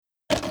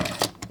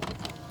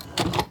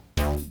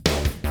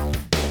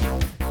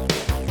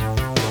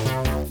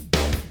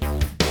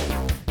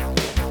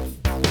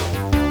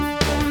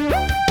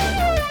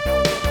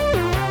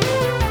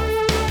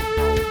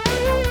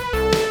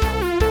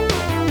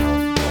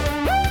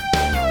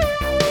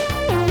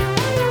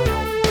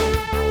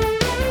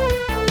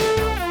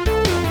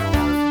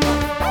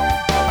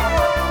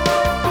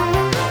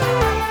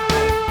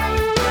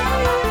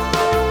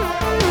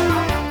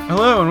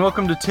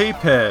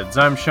Tapeheads.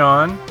 I'm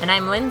Sean. And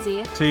I'm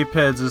Lindsay.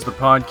 Tapeheads is the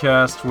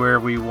podcast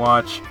where we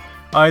watch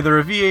either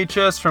a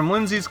VHS from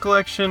Lindsay's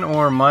collection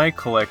or my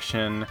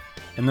collection,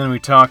 and then we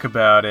talk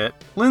about it.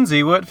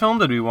 Lindsay, what film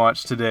did we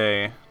watch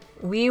today?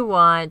 We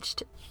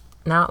watched...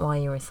 Not while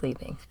you were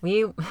sleeping.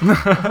 You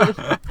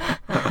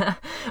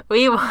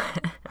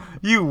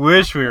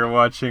wish we were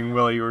watching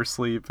while you were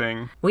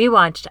sleeping. We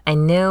watched I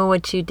Know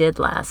What You Did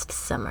Last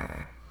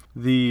Summer.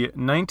 The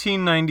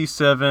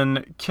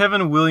 1997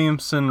 Kevin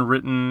Williamson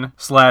written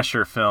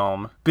slasher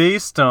film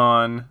based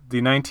on the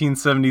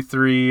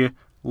 1973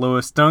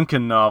 Lois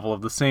Duncan novel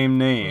of the same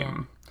name.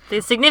 Yeah.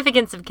 The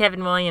significance of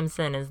Kevin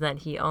Williamson is that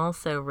he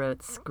also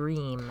wrote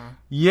Scream.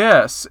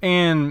 Yes,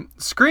 and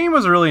Scream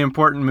was a really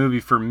important movie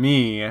for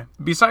me.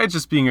 Besides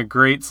just being a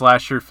great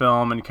slasher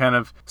film and kind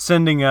of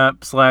sending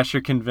up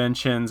slasher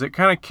conventions, it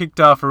kind of kicked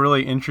off a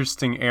really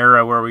interesting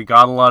era where we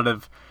got a lot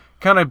of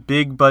kind of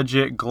big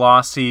budget,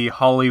 glossy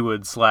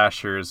Hollywood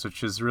slashers,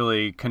 which is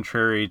really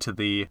contrary to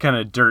the kind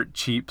of dirt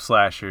cheap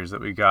slashers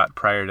that we got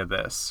prior to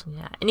this.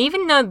 Yeah, and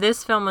even though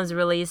this film was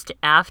released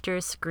after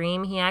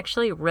Scream, he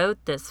actually wrote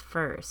this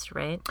first,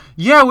 right?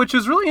 Yeah, which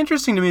was really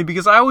interesting to me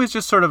because I always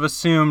just sort of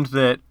assumed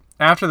that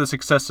after the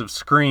success of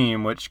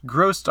Scream, which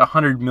grossed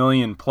 $100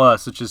 million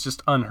plus, which is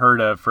just unheard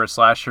of for a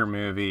slasher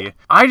movie,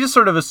 I just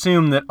sort of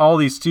assumed that all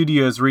these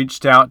studios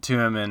reached out to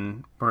him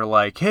and were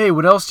like, hey,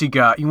 what else you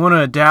got? You want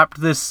to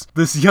adapt this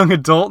young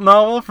adult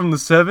novel from the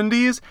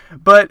 70s?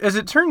 But as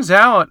it turns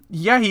out,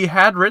 yeah, he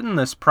had written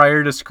this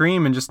prior to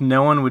Scream and just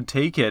no one would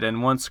take it.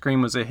 And once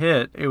Scream was a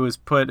hit, it was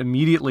put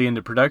immediately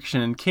into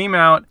production and came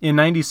out in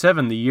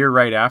 97, the year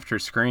right after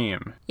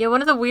Scream. Yeah,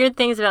 one of the weird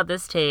things about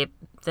this tape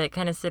that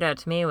kind of stood out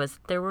to me was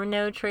there were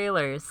no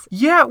trailers.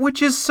 Yeah,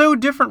 which is so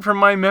different from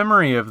my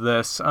memory of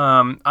this.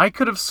 I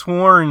could have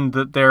sworn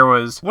that there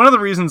was... One of the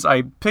reasons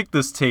I picked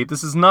this tape,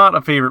 this is not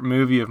a favorite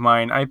movie of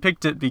mine, I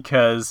picked it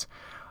because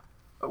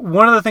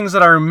one of the things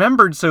that I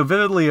remembered so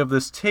vividly of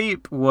this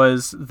tape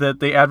was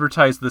that they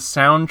advertised the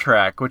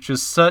soundtrack, which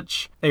is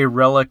such a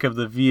relic of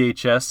the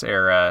VHS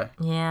era.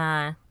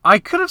 Yeah. I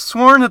could have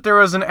sworn that there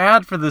was an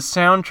ad for this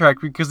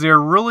soundtrack because they're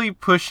really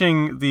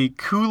pushing the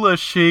Kula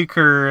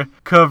Shaker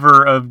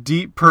cover of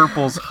Deep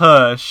Purple's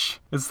Hush.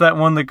 It's that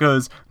one that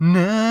goes,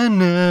 na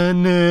na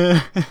na,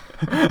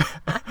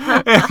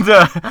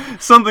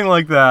 and something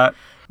like that.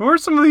 What were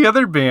some of the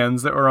other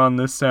bands that were on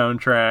this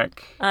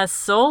soundtrack?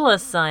 Soul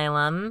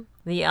Asylum,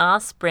 The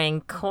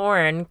Offspring,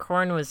 Korn.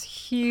 Korn was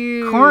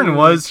huge. Korn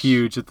was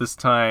huge at this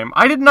time.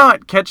 I did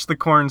not catch the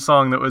Korn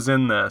song that was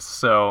in this,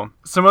 so...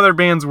 Some other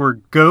bands were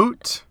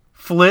Goat,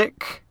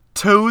 Flick,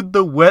 Toad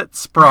the Wet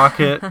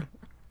Sprocket,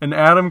 and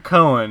Adam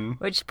Cohen.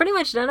 Which pretty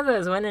much none of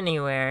those went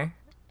anywhere,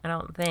 I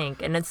don't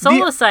think. And then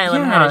Soul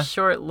Asylum had a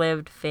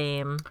short-lived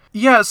fame.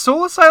 Yeah,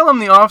 Soul Asylum,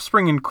 The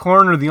Offspring, and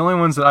Korn are the only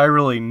ones that I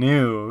really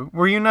knew.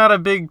 Were you not a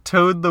big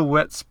Toad the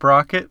Wet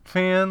Sprocket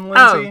fan,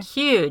 Lindsay? Oh,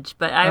 huge,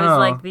 but I was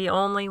like the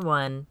only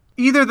one.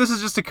 Either this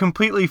is just a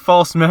completely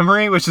false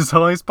memory, which is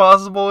always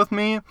possible with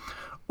me,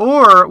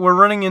 or we're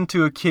running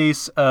into a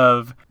case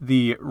of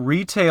the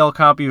retail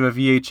copy of a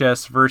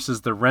VHS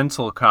versus the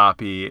rental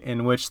copy,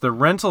 in which the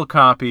rental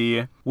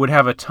copy would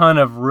have a ton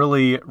of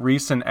really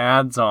recent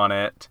ads on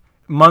it.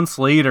 Months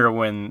later,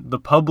 when the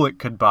public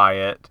could buy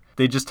it,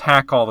 they just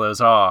hack all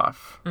those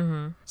off.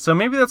 Mm-hmm. So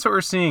maybe that's what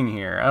we're seeing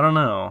here. I don't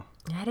know.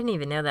 I didn't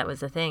even know that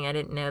was a thing. I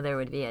didn't know there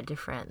would be a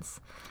difference.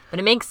 But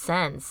it makes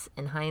sense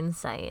in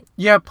hindsight.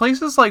 Yeah,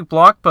 places like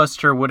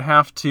Blockbuster would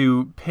have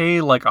to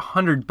pay like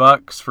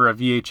 $100 for a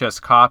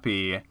VHS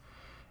copy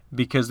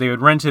because they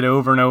would rent it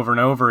over and over and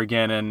over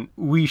again, and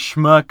we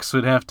schmucks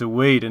would have to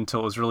wait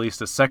until it was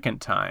released a second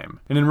time.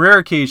 And in rare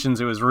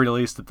occasions, it was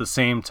released at the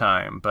same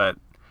time, but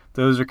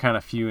those are kind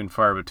of few and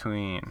far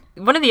between.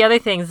 One of the other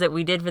things that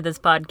we did for this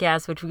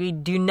podcast, which we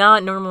do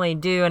not normally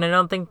do, and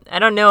I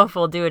don't know if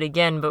we'll do it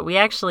again, but we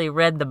actually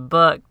read the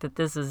book that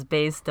this is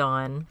based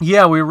on.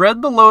 Yeah, we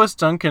read the Lois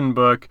Duncan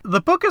book.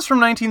 The book is from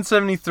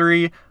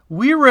 1973.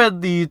 We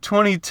read the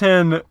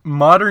 2010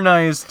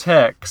 modernized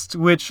text,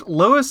 which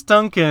Lois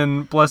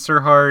Duncan, bless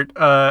her heart,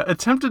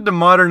 attempted to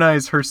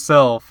modernize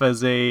herself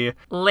as a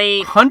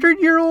late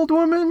 100-year-old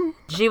woman?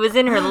 She was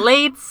in her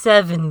late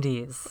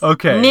 70s.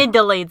 Okay. Mid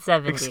to late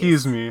 70s.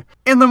 Excuse me.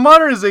 And the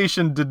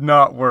modernization did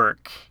not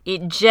work.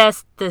 It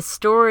just, the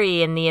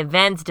story and the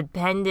events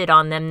depended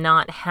on them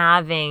not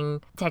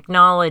having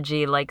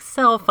technology like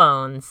cell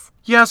phones.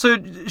 Yeah, so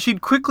she'd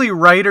quickly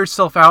write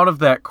herself out of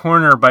that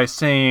corner by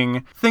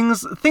saying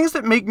things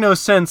that make no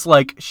sense,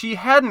 like she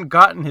hadn't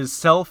gotten his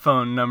cell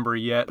phone number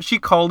yet. She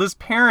called his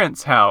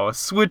parents'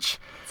 house, which...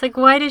 It's like,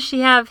 why does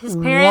she have his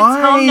parents'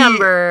 home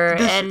number?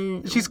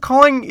 She's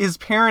calling his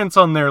parents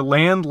on their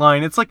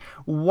landline. It's like,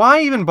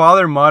 why even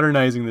bother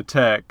modernizing the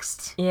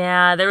text?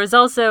 Yeah, there was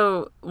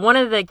also one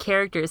of the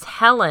characters,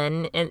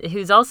 Helen,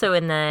 who's also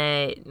in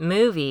the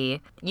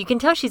movie. You can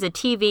tell she's a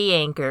TV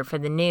anchor for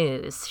the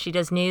news. She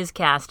does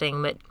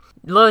newscasting, but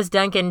Lois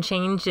Duncan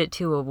changed it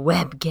to a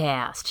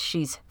webcast.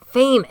 She's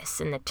famous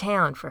in the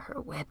town for her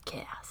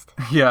webcast.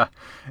 Yeah.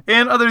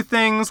 And other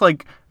things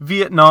like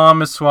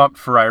Vietnam is swapped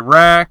for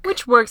Iraq.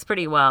 Which works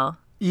pretty well.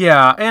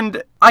 Yeah,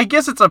 and I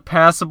guess it's a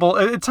passable...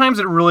 At times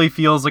it really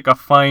feels like a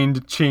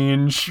find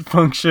change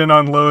function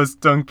on Lois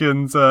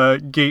Duncan's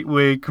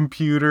gateway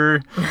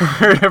computer,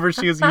 whatever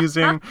she was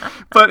using.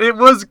 But it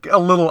was a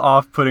little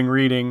off-putting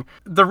reading.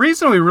 The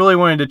reason we really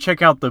wanted to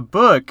check out the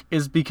book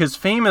is because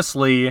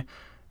famously,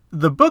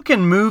 the book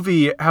and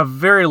movie have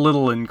very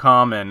little in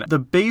common. The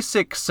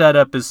basic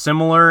setup is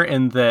similar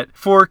in that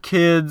 4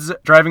 kids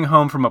driving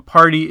home from a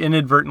party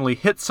inadvertently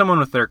hit someone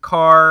with their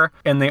car,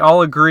 and they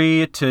all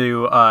agree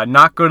to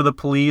not go to the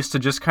police, to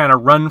just kind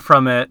of run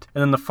from it.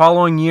 And then the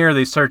following year,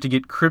 they start to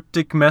get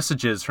cryptic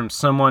messages from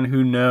someone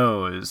who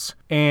knows.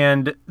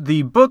 And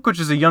the book, which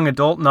is a young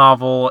adult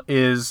novel,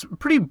 is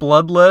pretty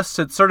bloodless.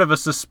 It's sort of a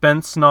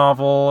suspense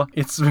novel.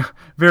 It's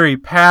very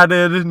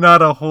padded.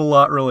 Not a whole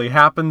lot really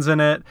happens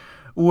in it.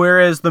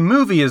 Whereas the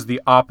movie is the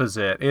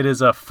opposite. It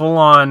is a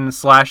full-on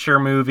slasher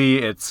movie.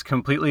 It's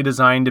completely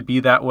designed to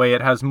be that way.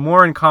 It has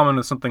more in common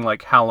with something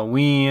like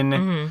Halloween.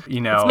 Mm-hmm.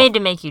 You know, it's made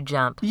to make you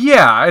jump.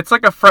 Yeah, it's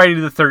like a Friday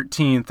the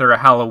 13th or a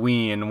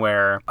Halloween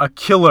where a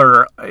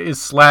killer is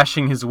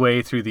slashing his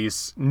way through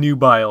these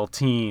nubile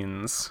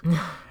teens.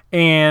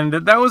 And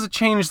that was a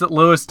change that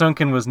Lois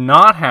Duncan was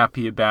not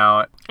happy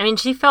about. I mean,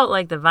 she felt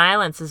like the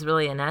violence is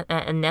really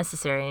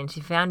unnecessary, and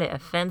she found it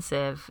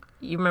offensive.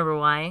 You remember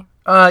why?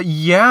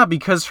 Yeah,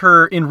 because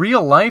in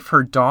real life,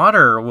 her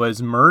daughter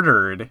was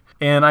murdered.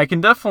 And I can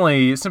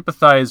definitely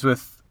sympathize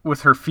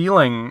with her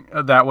feeling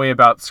that way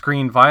about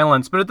screen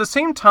violence. But at the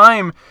same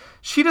time,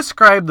 she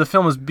described the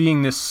film as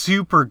being this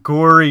super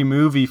gory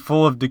movie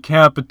full of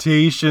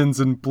decapitations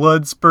and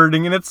blood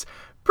spurting, and it's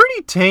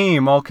pretty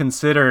tame, all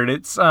considered.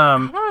 It's I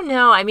don't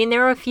know. I mean, there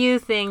were a few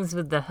things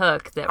with the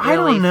hook that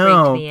really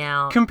freaked me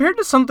out. Compared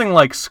to something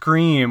like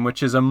Scream,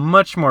 which is a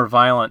much more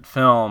violent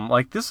film,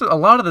 like a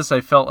lot of this I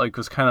felt like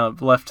was kind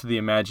of left to the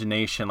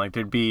imagination. Like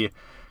there'd be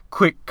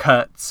quick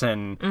cuts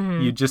and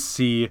you'd just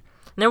see...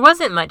 There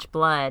wasn't much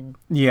blood.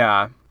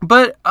 Yeah.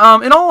 But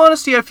in all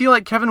honesty, I feel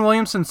like Kevin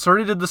Williamson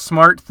sort of did the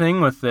smart thing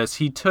with this.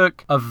 He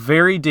took a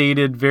very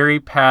dated, very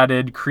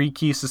padded,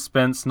 creaky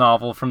suspense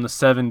novel from the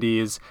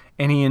 70s,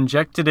 and he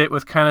injected it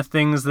with kind of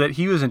things that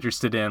he was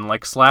interested in,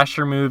 like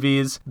slasher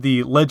movies,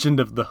 the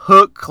legend of the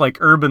Hook, like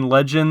urban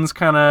legends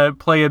kind of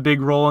play a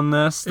big role in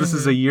this. This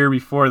is a year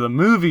before the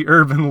movie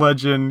Urban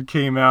Legend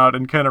came out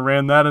and kind of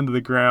ran that into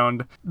the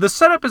ground. The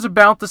setup is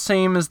about the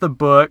same as the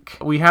book.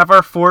 We have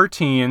our 4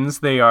 teens.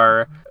 They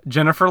are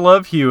Jennifer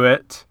Love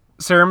Hewitt,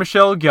 Sarah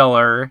Michelle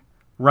Gellar,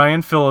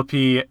 Ryan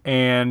Phillippe,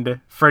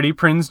 and Freddie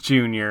Prinze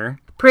Jr.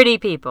 Pretty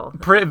people.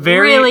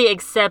 Really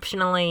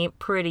exceptionally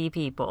pretty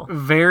people.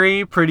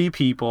 Very pretty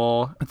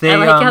people. I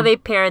like how they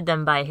paired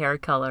them by hair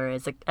color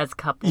as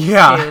couples, too.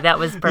 That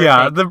was perfect.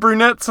 Yeah, the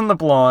brunettes and the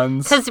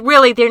blondes. Because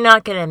really, they're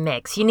not going to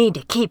mix. You need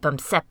to keep them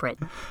separate.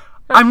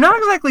 I'm not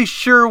exactly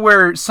sure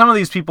where some of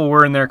these people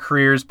were in their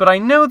careers, but I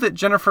know that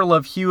Jennifer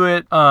Love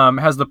Hewitt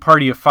has the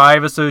Party of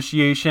Five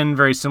association,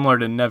 very similar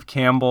to Neve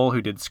Campbell,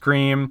 who did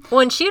Scream.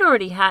 Well, and she'd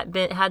already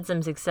had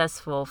some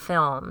successful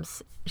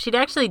films. She'd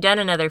actually done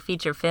another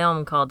feature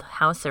film called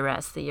House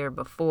Arrest the year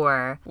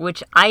before,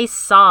 which I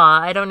saw.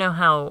 I don't know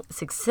how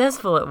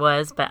successful it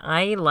was, but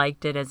I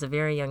liked it as a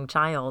very young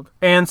child.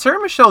 And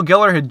Sarah Michelle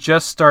Gellar had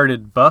just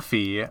started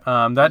Buffy.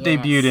 That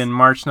debuted in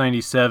March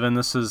 97.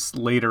 This is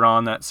later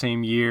on that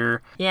same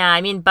year. Yeah, I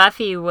mean,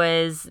 Buffy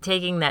was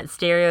taking that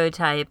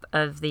stereotype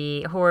of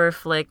the horror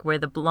flick where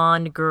the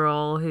blonde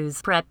girl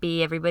who's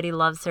preppy, everybody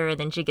loves her, and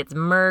then she gets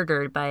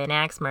murdered by an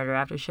axe murderer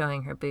after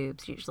showing her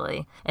boobs,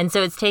 usually. And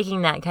so it's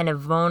taking that kind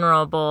of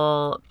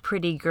vulnerable,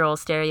 pretty girl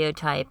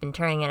stereotype and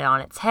turning it on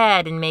its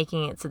head and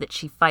making it so that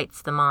she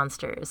fights the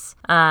monsters.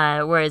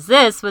 Whereas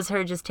this was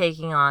her just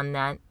taking on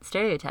that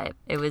stereotype.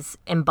 It was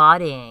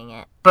embodying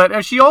it.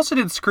 But she also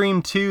did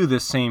Scream 2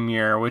 this same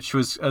year, which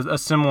was a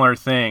similar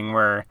thing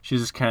where she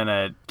just kind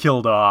of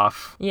killed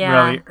off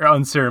really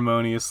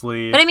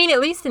unceremoniously. But I mean, at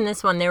least in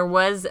this one, there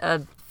was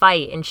a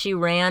fight, and she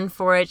ran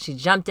for it. She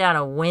jumped out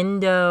a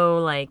window.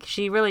 Like,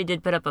 she really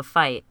did put up a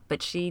fight,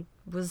 but she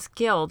was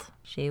killed.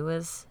 She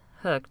was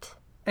hooked.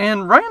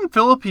 And Ryan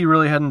Phillippe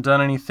really hadn't done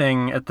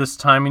anything at this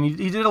time, and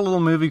he did a little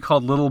movie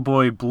called Little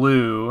Boy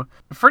Blue.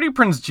 Freddie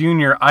Prinze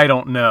Jr., I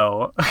don't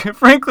know.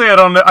 Frankly, I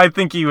don't know. I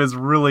think he was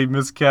really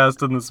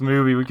miscast in this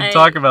movie. We can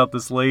talk about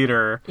this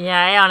later.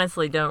 Yeah, I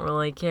honestly don't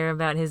really care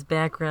about his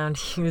background.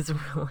 He was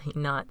really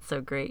not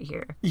so great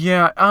here.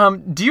 Yeah,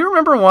 do you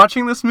remember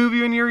watching this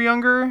movie when you were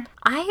younger?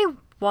 I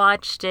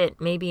watched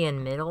it maybe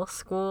in middle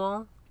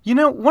school. You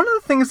know, one of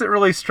the things that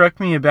really struck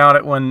me about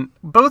it when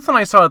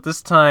I saw it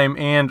this time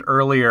and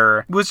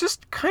earlier was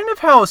just kind of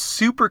how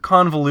super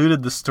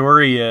convoluted the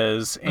story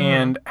is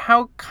and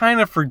how kind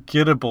of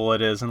forgettable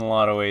it is in a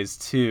lot of ways,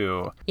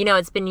 too. You know,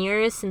 it's been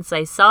years since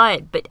I saw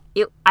it, but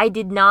I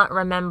did not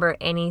remember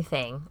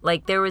anything.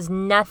 Like, there was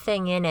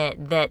nothing in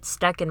it that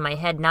stuck in my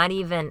head, not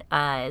even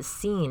a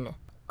scene.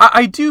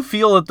 I do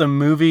feel that the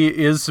movie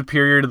is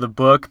superior to the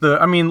book.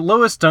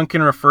 Lois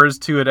Duncan refers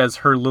to it as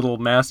her little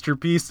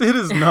masterpiece. It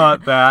is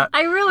not that.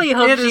 I really really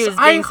hope she was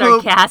being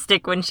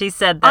sarcastic when she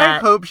said that. I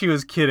hope she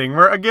was kidding.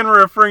 We're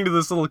referring to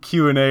this little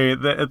Q&A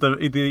at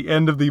the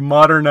end of the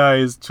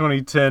modernized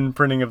 2010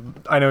 printing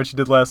of I Know What You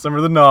Did Last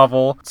Summer, the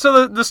novel.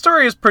 So the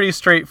story is pretty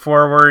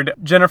straightforward.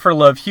 Jennifer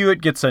Love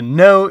Hewitt gets a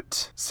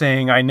note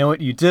saying, I know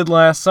what you did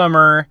last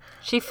summer.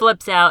 She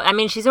flips out. I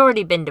mean, she's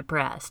already been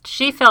depressed.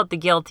 She felt the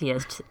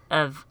guiltiest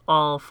of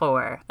all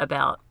four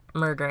about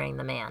murdering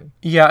the man.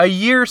 Yeah, a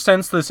year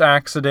since this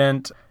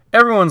accident,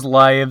 everyone's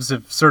lives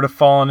have sort of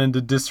fallen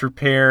into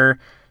disrepair.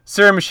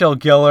 Sarah Michelle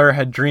Gellar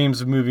had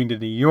dreams of moving to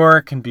New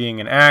York and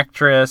being an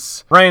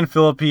actress. Ryan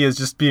Phillippe is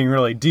just being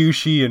really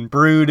douchey and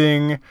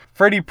brooding.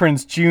 Freddie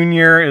Prinze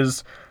Jr.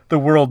 is the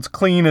world's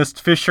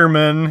cleanest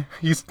fisherman.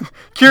 He's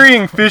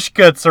carrying fish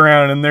guts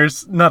around and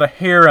there's not a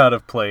hair out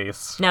of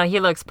place. No, he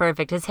looks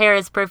perfect. His hair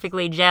is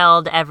perfectly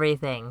gelled,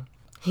 everything.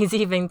 He's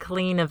even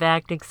clean of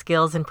acting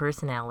skills and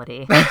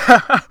personality.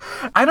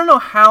 I don't know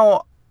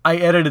how I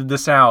edited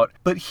this out,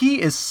 but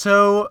he is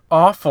so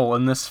awful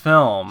in this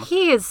film.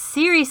 He is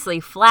seriously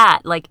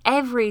flat. Like,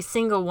 every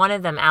single one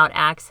of them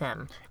outacts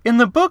him. In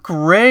the book,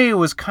 Ray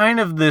was kind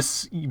of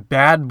this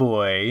bad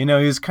boy. You know,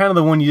 he was kind of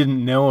the one you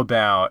didn't know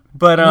about.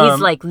 But he's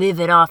like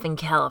living off in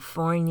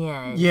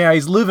California. Yeah,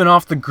 he's living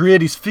off the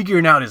grid. He's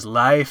figuring out his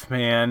life,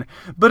 man.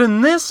 But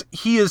in this,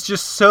 he is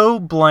just so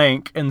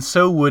blank and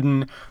so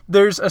wooden.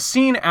 There's a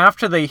scene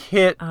after they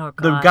hit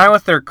the guy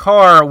with their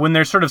car when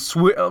they're sort of...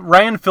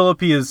 Ryan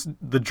Phillippe is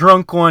the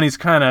drunk one. He's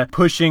kind of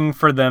pushing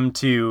for them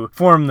to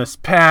form this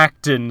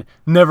pact and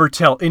never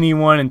tell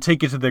anyone and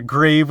take it to the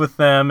grave with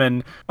them.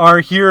 And our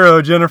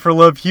hero, Jennifer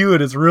Love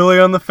Hewitt, is really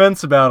on the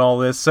fence about all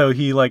this, so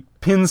he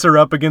pins her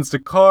up against a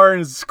car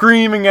and is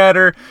screaming at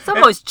her. It's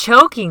almost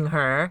choking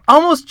her.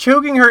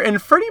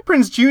 And Freddie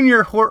Prinze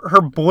Jr.,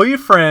 her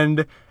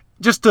boyfriend,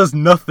 just does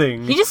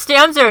nothing. He just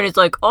stands there and is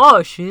like,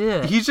 oh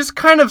shit. He's just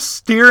kind of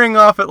staring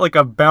off at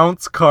a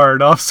bounce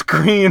card off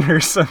screen or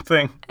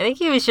something. I think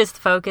he was just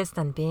focused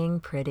on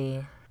being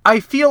pretty. I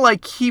feel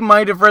like he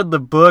might have read the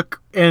book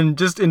and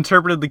just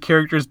interpreted the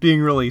character as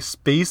being really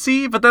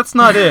spacey, but that's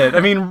not it.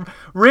 I mean,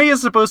 Ray is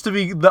supposed to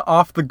be the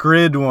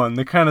off-the-grid one,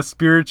 the kind of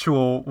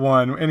spiritual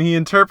one, and he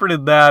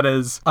interpreted that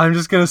as, I'm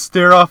just going to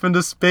stare off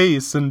into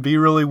space and be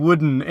really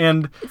wooden,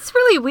 and... It's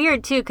really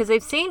weird, too, because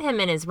I've seen him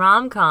in his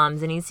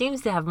rom-coms, and he seems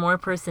to have more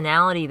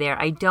personality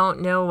there. I don't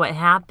know what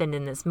happened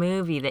in this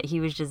movie, that he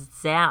was just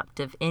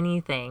zapped of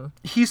anything.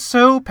 He's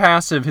so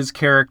passive, his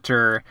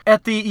character.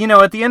 At the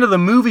end of the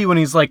movie, when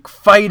he's,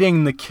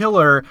 fighting the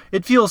killer,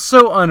 it feels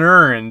so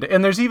unearned.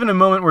 And there's even a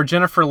moment where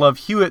Jennifer Love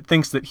Hewitt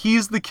thinks that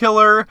he's the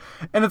killer,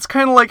 and it's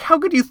kind of like, how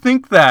could you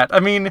think that? I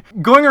mean,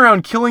 going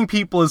around killing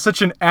people is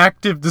such an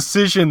active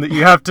decision that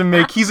you have to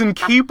make. He's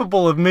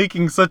incapable of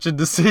making such a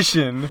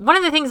decision. One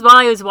of the things while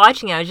I was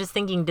watching, I was just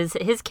thinking, does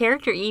his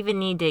character even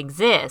need to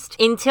exist?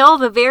 Until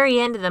the very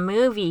end of the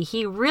movie,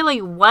 he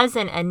really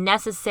wasn't a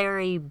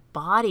necessary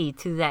body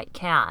to that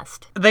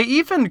cast. They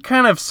even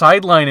kind of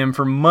sideline him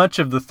for much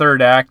of the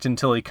third act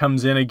until he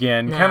comes in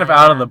again, kind of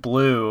out of the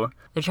blue.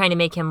 They're trying to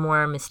make him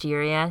more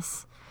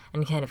mysterious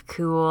and kind of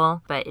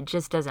cool, but it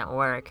just doesn't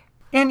work.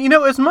 And,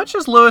 as much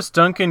as Lois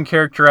Duncan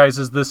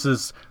characterizes this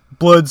as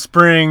blood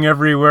spraying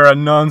everywhere, a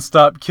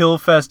nonstop kill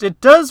fest, it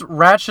does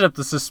ratchet up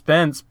the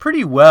suspense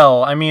pretty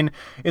well. I mean,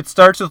 it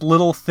starts with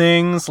little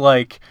things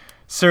like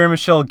Sarah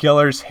Michelle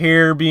Gellar's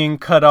hair being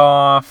cut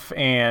off,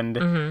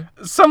 and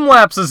some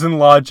lapses in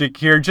logic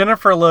here.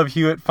 Jennifer Love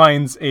Hewitt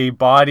finds a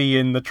body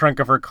in the trunk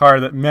of her car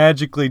that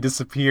magically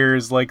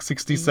disappears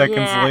 60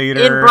 seconds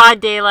later. In broad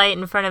daylight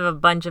in front of a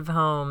bunch of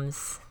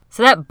homes.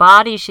 So that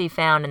body she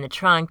found in the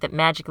trunk that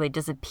magically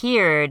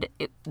disappeared,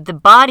 the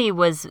body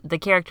was the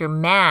character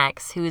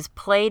Max, who is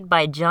played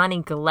by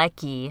Johnny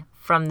Galecki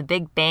from The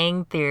Big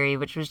Bang Theory,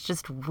 which was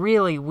just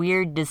really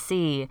weird to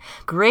see.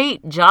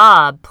 Great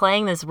job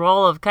playing this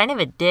role of kind of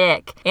a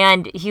dick.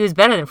 And he was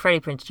better than Freddie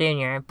Prinze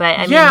Jr.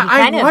 But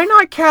why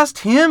not cast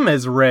him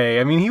as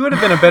Ray? I mean, he would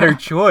have been a better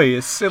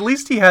choice. At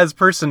least he has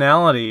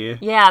personality.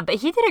 Yeah, but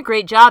he did a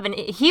great job, and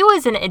he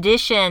was an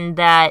addition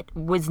that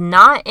was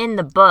not in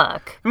the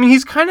book. I mean,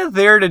 he's kind of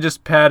there to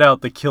just pad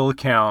out the kill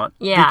count.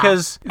 Yeah,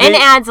 and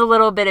adds a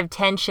little bit of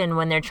tension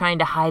when they're trying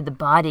to hide the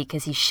body,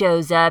 because he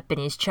shows up and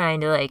he's trying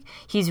to,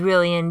 he's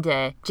really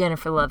into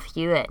Jennifer Love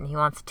Hewitt and he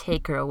wants to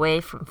take her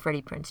away from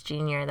Freddie Prinze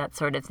Jr., that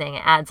sort of thing.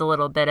 It adds a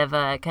little bit of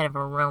a kind of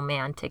a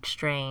romantic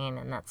strain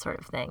and that sort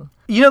of thing.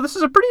 This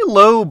is a pretty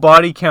low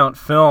body count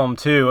film,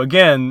 too.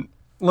 Again,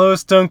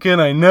 Lois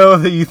Duncan, I know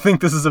that you think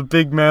this is a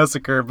big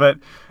massacre, but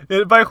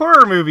by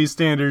horror movie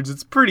standards,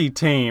 it's pretty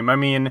tame. I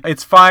mean,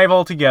 it's 5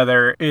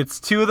 altogether. It's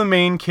 2 of the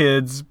main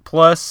kids,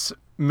 plus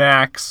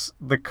Max,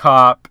 the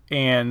cop,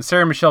 and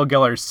Sarah Michelle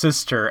Gellar's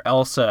sister,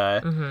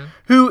 Elsa,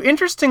 who,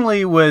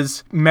 interestingly,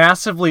 was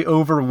massively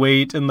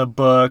overweight in the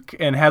book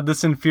and had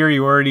this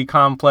inferiority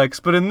complex,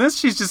 but in this,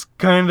 she's just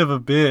kind of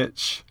a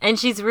bitch. And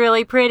she's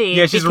really pretty.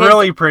 Yeah, she's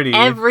really pretty.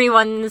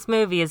 Everyone in this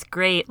movie is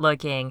great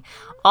looking.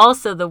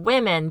 Also, the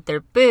women, their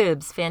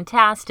boobs,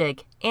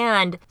 fantastic.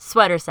 and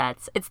sweater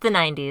sets. It's the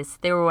 90s.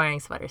 They were wearing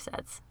sweater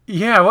sets.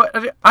 Yeah,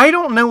 I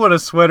don't know what a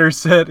sweater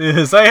set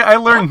is. I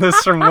learned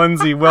this from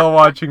Lindsay while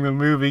watching the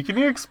movie. Can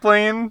you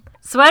explain?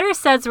 Sweater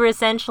sets were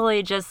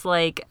essentially just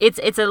like,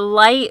 it's a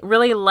light,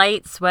 really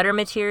light sweater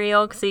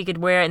material, so you could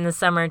wear it in the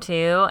summer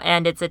too,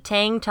 and it's a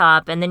tank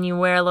top, and then you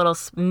wear a little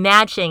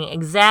matching,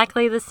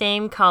 exactly the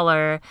same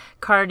color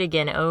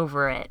cardigan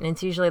over it, and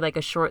it's usually like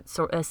a short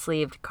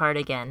sleeved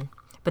cardigan.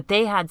 But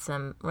they had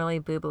some really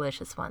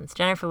boobalicious ones.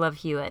 Jennifer Love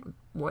Hewitt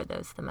wore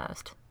those the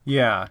most.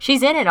 Yeah.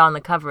 She's in it on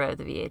the cover of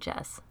the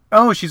VHS.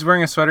 Oh, she's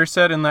wearing a sweater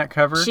set in that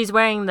cover? She's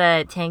wearing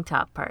the tank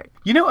top part.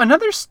 You know,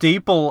 another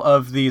staple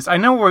of these, I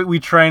know we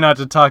try not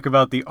to talk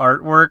about the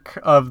artwork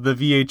of the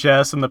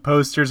VHS and the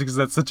posters because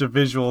that's such a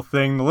visual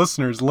thing. The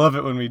listeners love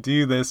it when we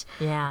do this.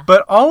 Yeah.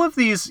 But all of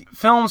these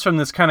films from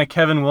this kind of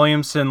Kevin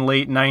Williamson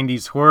late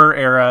 90s horror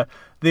era,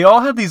 they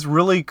all have these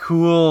really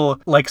cool,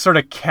 like, sort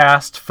of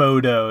cast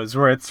photos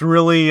where it's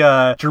really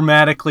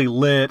dramatically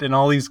lit and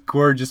all these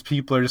gorgeous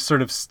people are just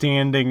sort of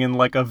standing in,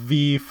 like, a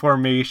V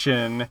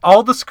formation.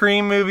 All the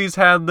Scream movies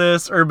had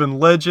this. Urban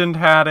Legend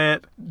had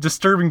it.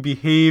 Disturbing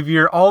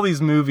Behavior. All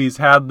these movies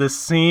had this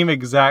same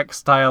exact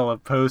style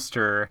of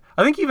poster.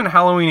 I think even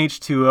Halloween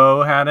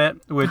H2O had it,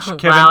 which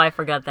Wow, I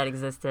forgot that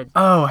existed.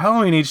 Oh,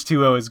 Halloween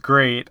H2O is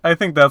great. I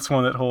think that's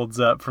one that holds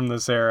up from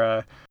this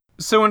era.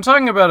 So when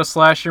talking about a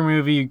slasher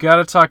movie, you got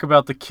to talk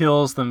about the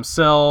kills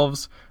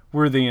themselves.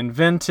 Were they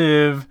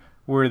inventive?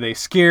 Were they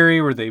scary?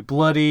 Were they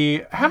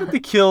bloody? How did the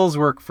kills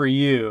work for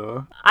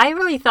you? I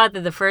really thought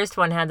that the first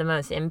one had the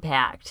most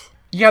impact.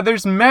 Yeah,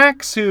 there's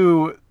Max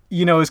who,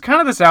 you know, is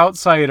kind of this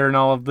outsider in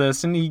all of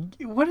this. And he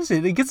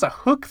gets a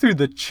hook through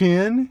the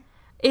chin.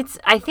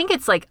 I think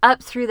it's like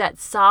up through that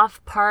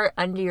soft part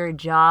under your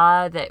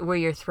jaw where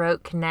your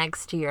throat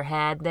connects to your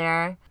head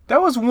there.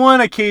 That was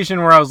one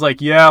occasion where I was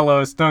like, yeah,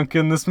 Lois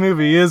Duncan, this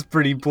movie is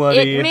pretty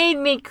bloody. It made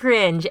me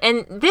cringe.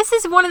 And this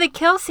is one of the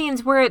kill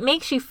scenes where it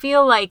makes you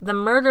feel like the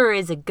murderer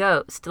is a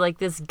ghost. Like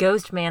this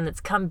ghost man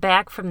that's come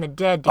back from the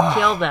dead to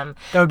kill them.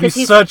 That would be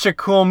such a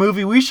cool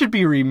movie. We should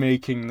be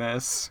remaking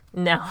this.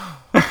 No.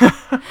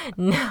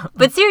 No.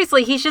 But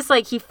seriously, he's just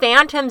like, he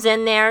phantoms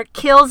in there,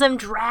 kills him,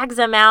 drags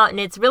him out, and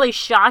it's really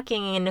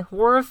shocking and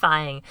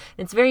horrifying.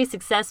 It's very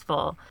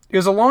successful. It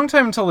was a long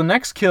time until the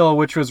next kill,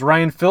 which was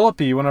Ryan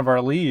Phillippe, one of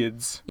our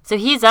leads. So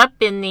he's up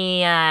in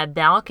the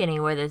balcony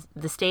where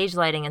the stage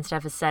lighting and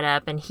stuff is set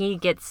up, and he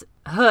gets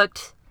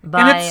hooked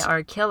by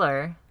our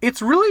killer.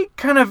 It's really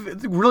kind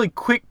of really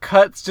quick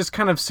cuts, just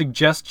kind of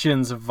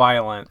suggestions of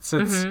violence.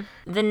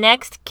 The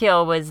next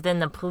kill was then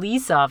the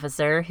police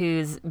officer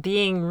who's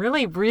being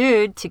really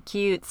rude to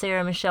cute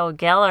Sarah Michelle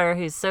Gellar,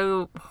 who's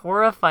so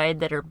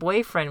horrified that her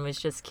boyfriend was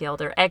just killed,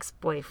 her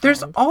ex-boyfriend.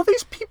 There's all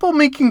these people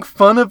making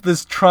fun of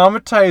this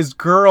traumatized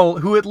girl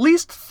who at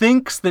least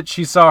thinks that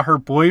she saw her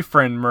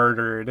boyfriend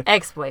murdered.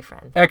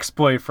 Ex-boyfriend,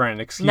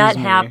 excuse me. Not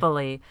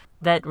happily.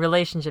 That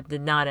relationship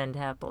did not end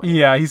happily.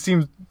 Yeah, he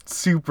seemed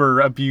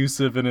super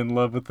abusive and in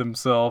love with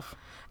himself.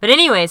 But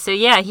anyway, so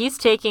yeah,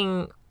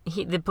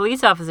 the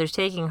police officer's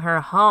taking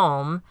her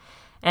home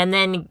and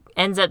then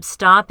ends up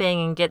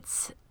stopping and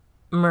gets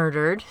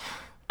murdered.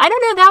 I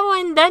don't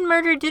know, that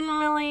murder didn't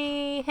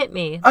really hit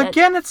me.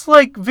 Again, it's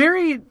like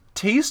very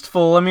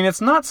tasteful. I mean, it's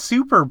not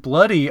super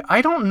bloody.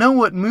 I don't know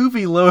what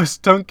movie Lois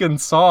Duncan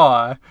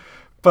saw,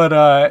 but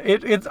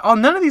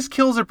none of these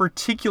kills are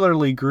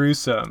particularly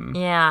gruesome.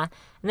 Yeah.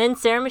 And then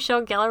Sarah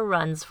Michelle Gellar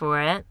runs for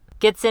it,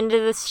 gets into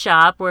this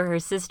shop where her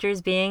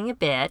sister's being a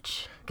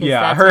bitch.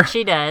 Yeah, that's what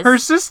she does. Her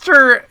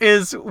sister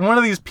is one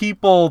of these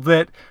people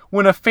that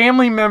when a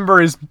family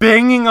member is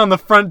banging on the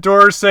front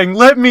door saying,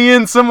 "Let me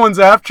in, someone's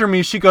after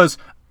me," she goes,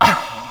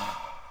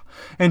 "Ah,"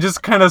 and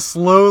just kind of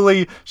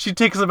slowly, she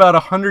takes about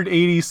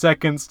 180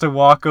 seconds to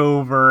walk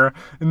over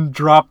and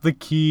drop the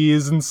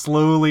keys and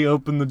slowly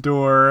open the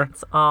door.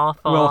 It's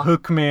awful. While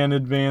Hookman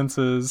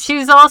advances. She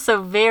was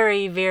also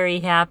very, very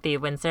happy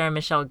when Sarah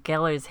Michelle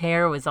Gellar's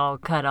hair was all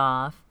cut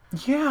off.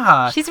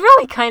 Yeah. She's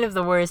really kind of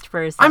the worst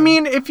person. I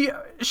mean,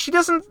 she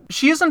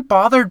isn't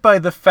bothered by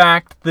the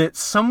fact that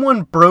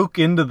someone broke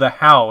into the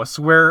house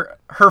where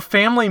her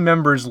family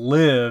members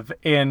live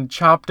and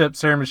chopped up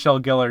Sarah Michelle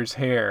Gellar's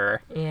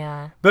hair.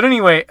 Yeah. But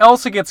anyway,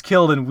 Elsa gets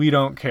killed and we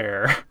don't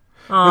care.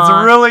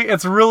 Aww.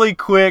 It's really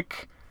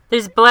quick.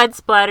 There's blood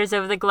splatters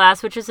over the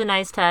glass, which is a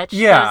nice touch.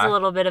 Yeah. There's a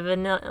little bit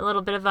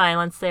of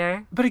violence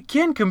there. But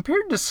again,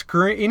 compared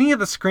to any of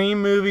the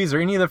Scream movies or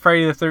any of the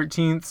Friday the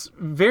 13th,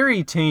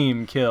 very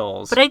tame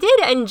kills. But I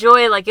did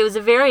enjoy, it was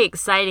a very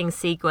exciting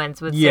sequence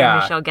with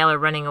Sarah Michelle Gellar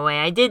running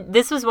away.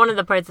 This was one of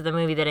the parts of the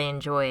movie that I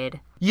enjoyed.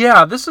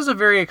 Yeah, this is a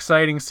very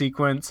exciting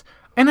sequence.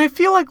 And I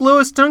feel like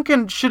Lois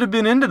Duncan should have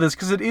been into this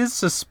because it is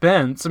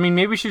suspense. I mean,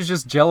 maybe she's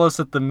just jealous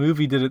that the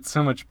movie did it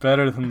so much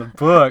better than the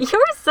book.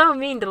 You're so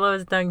mean to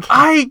Lois Duncan.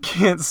 I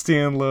can't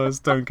stand Lois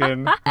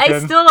Duncan. I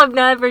still am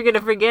never going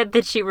to forget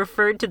that she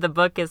referred to the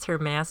book as her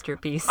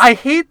masterpiece. I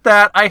hate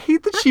that. I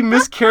hate that she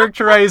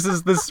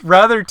mischaracterizes this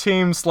rather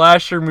tame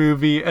slasher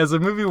movie as a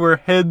movie where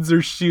heads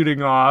are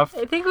shooting off.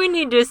 I think we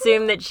need to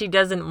assume that she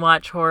doesn't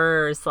watch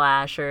horror or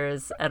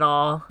slashers at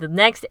all. The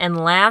next and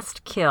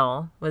last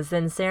kill was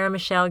then Sarah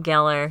Michelle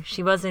Gellar.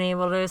 She wasn't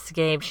able to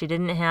escape. She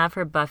didn't have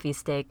her Buffy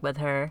steak with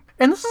her.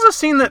 And this is a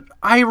scene that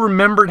I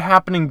remembered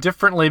happening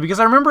differently because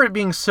I remember it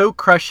being so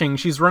crushing.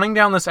 She's running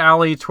down this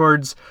alley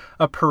towards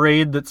a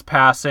parade that's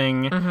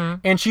passing,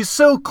 and she's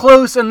so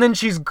close, and then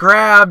she's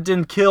grabbed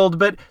and killed,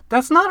 but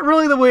that's not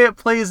really the way it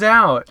plays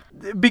out.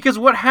 Because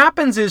what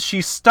happens is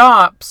she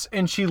stops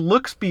and she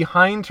looks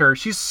behind her.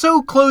 She's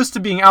so close to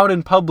being out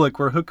in public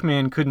where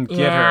Hookman couldn't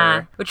get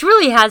her. Which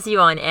really has you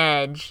on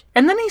edge.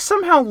 And then he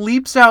somehow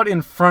leaps out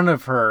in front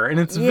of her, and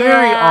it's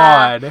very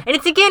odd. And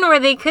it's again where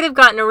they could have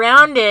gotten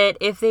around it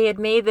if they had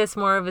made this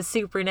more of a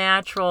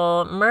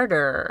supernatural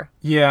murder.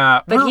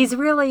 Yeah. But he's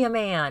really a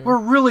man. We're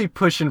really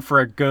pushing for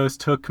a ghost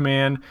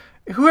Hookman.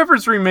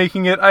 Whoever's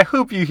remaking it, I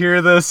hope you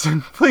hear this,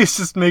 and please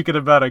just make it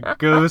about a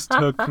ghost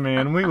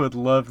Hookman. We would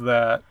love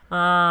that.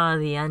 Ah,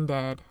 the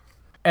undead.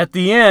 At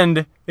the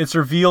end, it's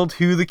revealed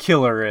who the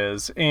killer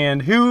is,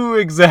 and who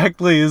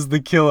exactly is the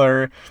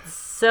killer.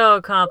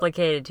 So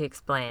complicated to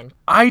explain.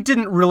 I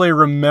didn't really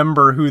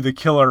remember who the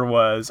killer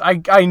was.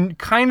 I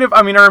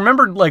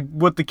remembered like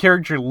what the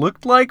character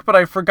looked like, but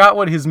I forgot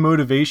what his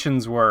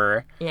motivations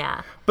were.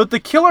 Yeah. But the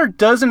killer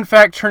does in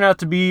fact turn out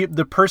to be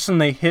the person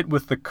they hit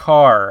with the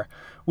car,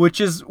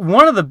 which is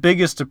one of the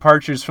biggest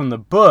departures from the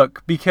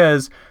book,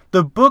 because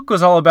the book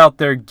was all about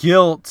their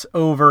guilt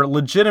over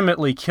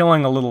legitimately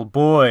killing a little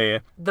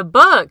boy. The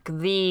book,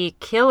 the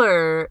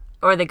killer,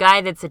 or the guy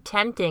that's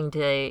attempting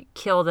to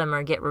kill them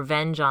or get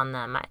revenge on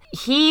them,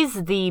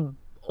 he's the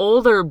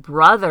older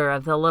brother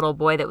of the little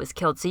boy that was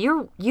killed. So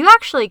you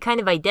actually kind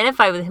of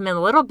identify with him a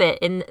little bit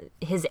in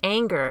his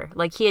anger.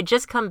 Like he had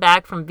just come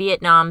back from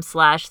Vietnam /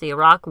 the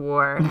Iraq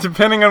War.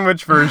 Depending on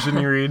which version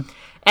you read.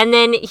 And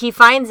then he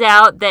finds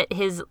out that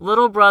his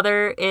little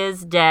brother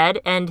is dead,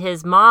 and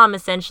his mom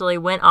essentially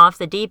went off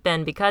the deep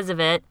end because of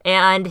it,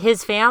 and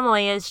his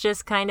family is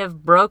just kind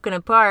of broken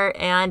apart,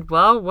 and,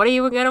 well, what are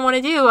you going to want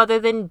to do other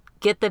than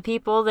get the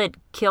people that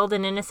killed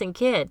an innocent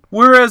kid?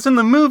 Whereas in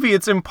the movie,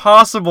 it's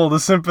impossible to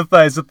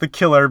sympathize with the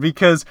killer,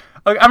 because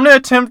I'm going to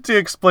attempt to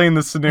explain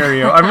the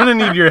scenario. I'm going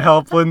to need your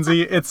help,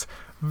 Lindsay. It's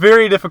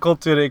very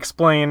difficult to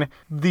explain.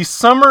 The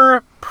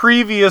summer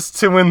previous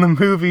to when the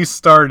movie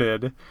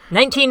started.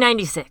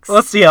 1996.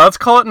 Let's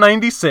call it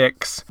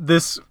 96.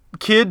 This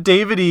kid,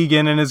 David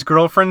Egan, and his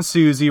girlfriend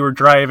Susie were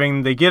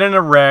driving. They get in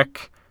a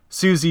wreck.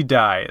 Susie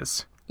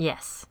dies.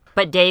 Yes.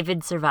 But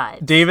David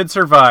survives. David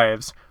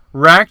survives.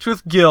 Racked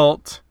with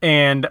guilt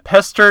and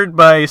pestered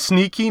by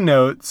sneaky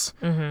notes,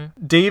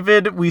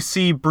 David we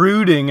see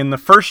brooding in the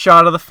first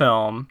shot of the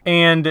film,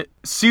 and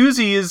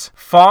Susie's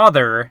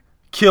father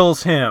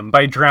kills him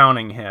by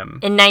drowning him.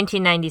 In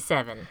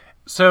 1997.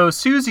 So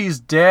Susie's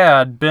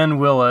dad, Ben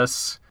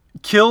Willis,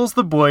 kills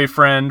the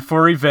boyfriend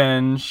for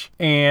revenge,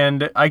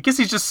 and I guess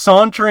he's just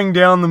sauntering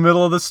down the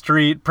middle of the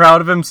street,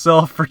 proud of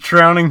himself for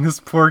drowning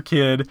this poor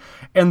kid,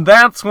 and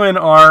that's when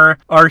our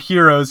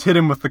heroes hit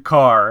him with the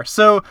car.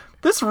 So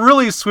this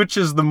really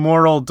switches the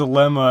moral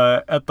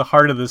dilemma at the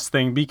heart of this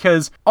thing,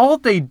 because all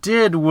they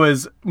did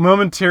was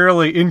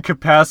momentarily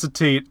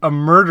incapacitate a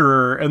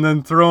murderer and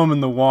then throw him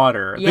in the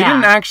water. Yeah. They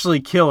didn't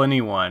actually kill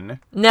anyone.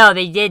 No,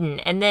 they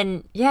didn't. And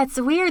then, yeah,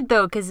 it's weird,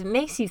 though, because it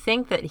makes you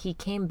think that he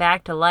came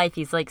back to life.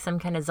 He's like some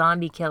kind of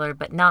zombie killer,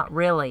 but not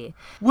really.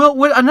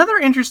 Well, another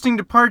interesting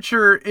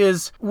departure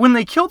is when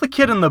they kill the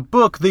kid in the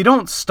book, they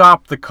don't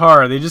stop the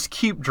car. They just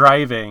keep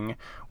driving.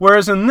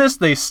 Whereas in this,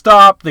 they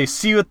stop, they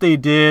see what they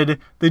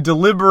did, they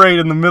deliberate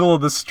in the middle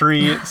of the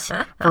streets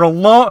for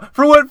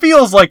what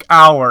feels like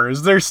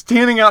hours. They're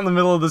standing out in the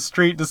middle of the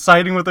street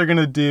deciding what they're going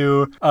to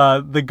do.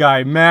 The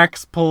guy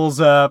Max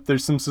pulls up,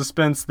 there's some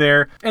suspense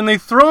there, and they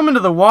throw him into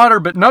the water,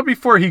 but not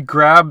before he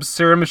grabs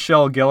Sarah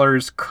Michelle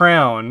Gellar's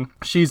crown.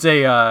 She's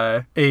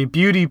a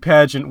beauty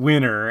pageant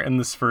winner in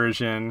this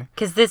version.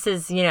 Because this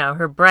is,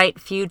 her bright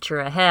future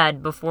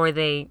ahead before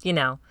they,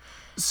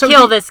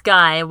 this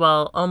guy,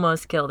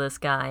 almost kill this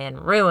guy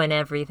and ruin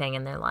everything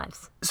in their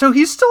lives. So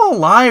he's still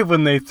alive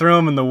when they throw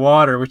him in the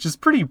water, which is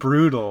pretty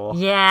brutal.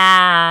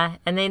 Yeah,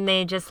 and then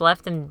they just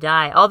left him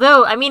die.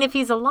 Although, if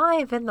he's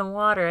alive in the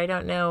water, I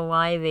don't know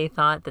why they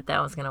thought that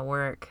was going to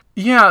work.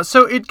 Yeah,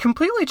 so it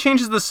completely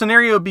changes the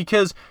scenario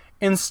because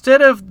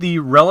instead of the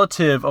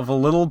relative of a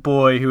little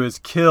boy who is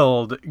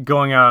killed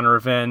going out on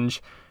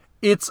revenge,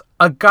 it's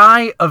a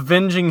guy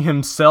avenging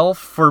himself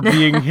for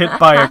being hit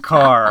by a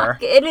car.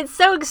 And it's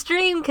so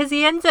extreme because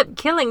he ends up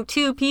killing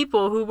 2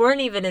 people who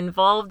weren't even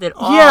involved at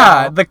all.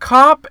 Yeah, the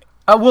cop,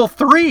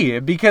 3,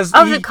 because...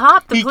 the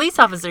cop, the police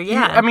officer,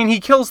 yeah. He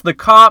kills the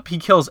cop, he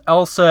kills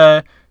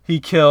Elsa, He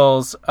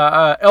kills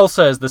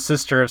Elsa is the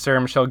sister of Sarah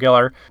Michelle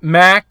Gellar.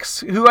 Max,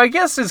 who I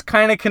guess is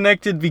kind of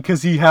connected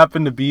because he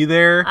happened to be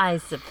there. I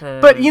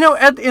suppose. But,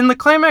 in the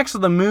climax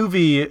of the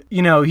movie,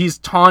 he's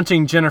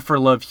taunting Jennifer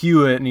Love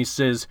Hewitt and he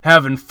says,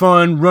 having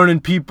fun, running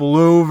people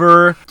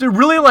over. They're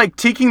really like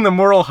taking the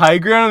moral high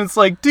ground. It's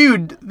like,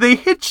 dude, they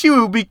hit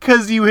you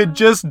because you had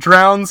just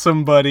drowned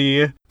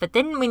somebody. But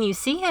then when you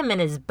see him in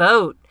his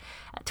boat,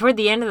 toward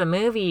the end of the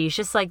movie, he's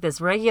just like this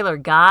regular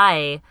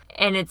guy,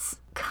 and it's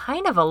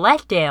kind of a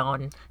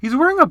letdown. He's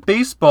wearing a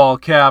baseball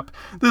cap.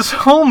 This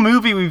whole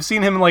movie, we've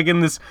seen him like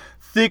in this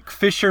thick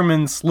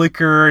fisherman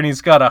slicker, and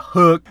he's got a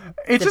hook.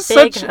 It's just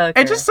such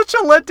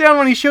a letdown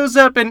when he shows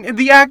up, and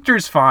the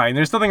actor's fine.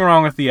 There's nothing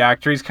wrong with the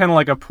actor. He's kind of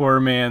like a poor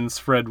man's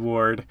Fred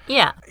Ward.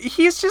 Yeah.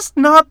 He's just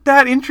not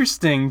that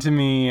interesting to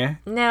me.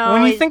 No.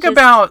 When you think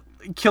about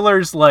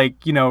killers like,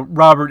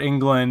 Robert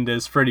Englund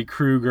as Freddy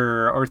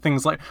Krueger or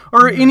things like,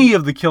 or any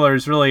of the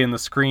killers really in the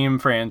Scream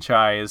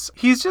franchise,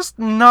 he's just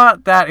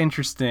not that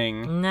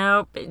interesting.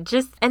 Nope.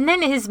 And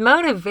then his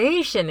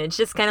motivation, it's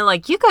just kind of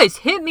like, you guys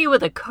hit me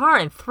with a car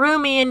and threw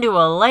me into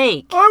a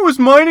lake. I was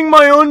minding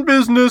my own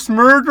business,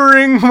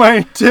 murdering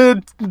my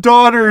dead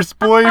daughter's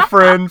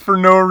boyfriend for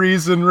no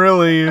reason,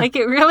 really. Like,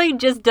 it really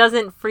just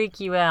doesn't freak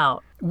you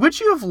out.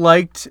 Would you have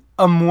liked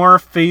a more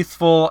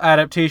faithful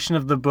adaptation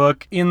of the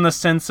book in the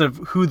sense of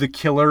who the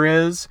killer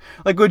is?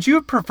 Like, would you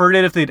have preferred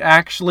it if they'd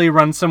actually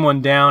run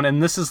someone down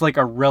and this is like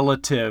a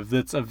relative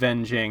that's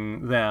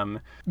avenging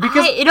them?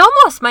 Because it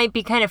almost might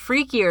be kind of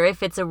freakier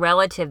if it's a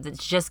relative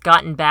that's just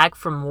gotten back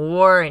from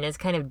war and is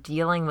kind of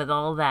dealing with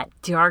all that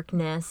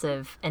darkness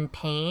and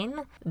pain.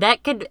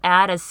 That could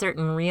add a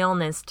certain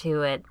realness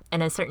to it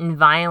and a certain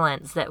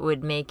violence that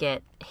would make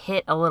it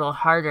hit a little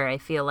harder, I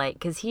feel like,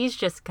 because he's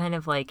just kind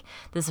of like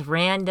this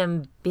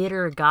random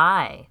bitter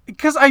guy.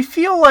 Because I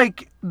feel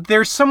like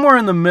there's somewhere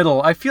in the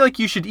middle. I feel like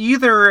you should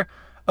either,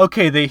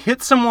 okay, they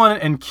hit someone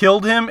and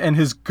killed him and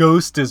his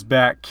ghost is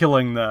back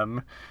killing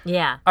them.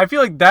 Yeah. I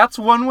feel like that's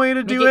one way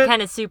to do it. Make it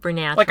kind of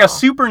supernatural. Like a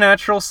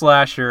supernatural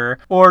slasher.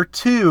 Or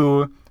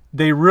two,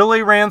 they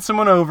really ran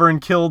someone over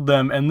and killed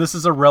them, and this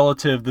is a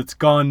relative that's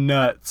gone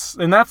nuts.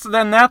 And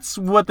that's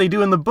what they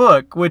do in the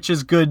book, which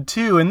is good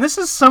too. And this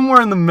is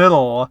somewhere in the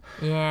middle.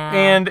 Yeah.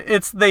 And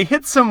they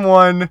hit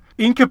someone,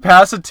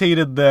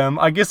 incapacitated them.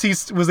 I guess he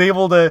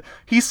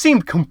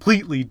seemed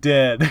completely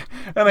dead.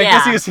 And I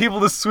guess he was able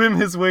to swim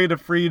his way to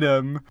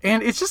freedom.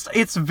 And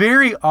it's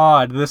very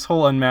odd, this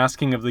whole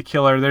unmasking of the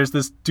killer. There's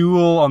this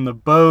duel on the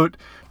boat.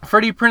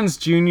 Freddie Prinze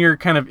Jr.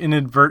 kind of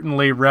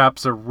inadvertently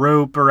wraps a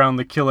rope around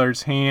the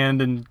killer's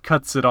hand and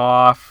cuts it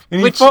off.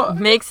 And which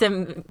makes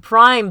him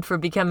primed for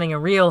becoming a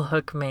real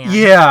hook man.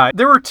 Yeah.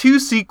 There were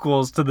 2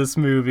 sequels to this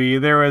movie.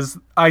 There was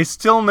I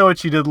Still Know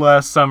What You Did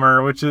Last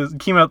Summer, which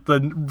came out the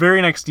very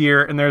next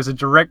year, and there's a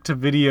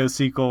direct-to-video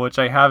sequel, which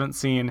I haven't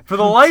seen. For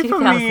the life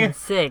of me,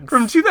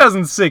 from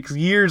 2006,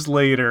 years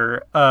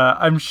later,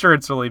 I'm sure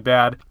it's really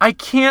bad. I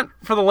can't,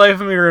 for the life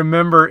of me,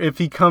 remember if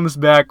he comes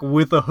back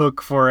with a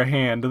hook for a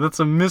hand. That's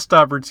a missed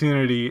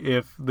opportunity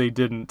if they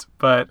didn't.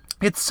 But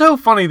it's so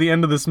funny, the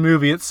end of this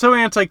movie. It's so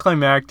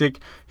anticlimactic.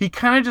 He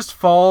kind of just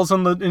falls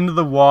into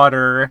the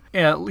water,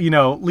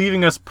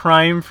 leaving us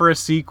primed for a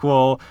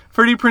sequel.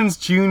 Freddie Prinze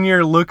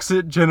Jr. looks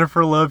at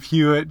Jennifer Love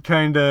Hewitt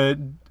kind of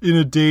in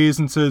a daze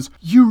and says,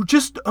 "You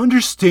just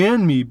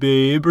understand me,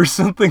 babe," or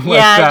something like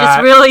that. Yeah,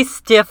 just really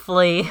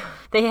stiffly.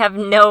 They have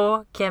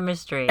no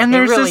chemistry. And they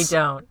really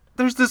don't.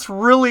 There's this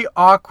really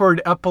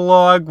awkward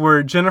epilogue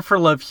where Jennifer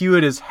Love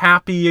Hewitt is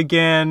happy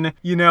again,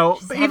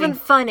 She's having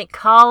fun at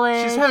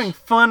college. She's having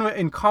fun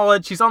in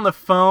college. She's on the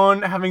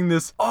phone having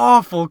this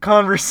awful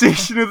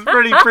conversation with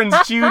Freddie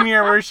Prinze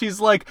Jr. where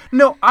she's like,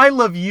 "No, I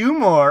love you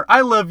more.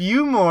 I love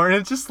you more." And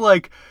it's just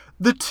like,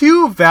 the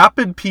 2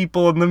 vapid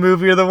people in the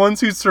movie are the ones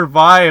who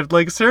survived.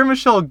 Like, Sarah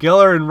Michelle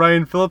Gellar and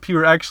Ryan Phillippe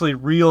were actually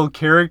real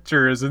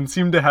characters and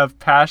seemed to have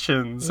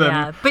passions.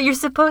 Yeah, but you're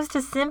supposed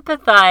to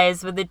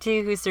sympathize with the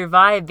 2 who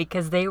survived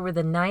because they were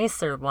the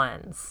nicer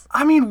ones.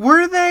 I mean,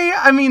 were they?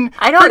 I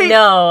don't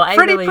know.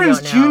 Freddie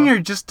Prinze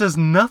Jr. just does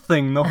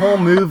nothing the whole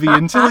movie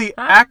until he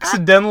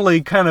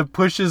accidentally kind of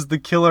pushes the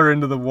killer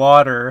into the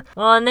water.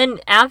 Well, and then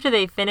after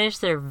they finish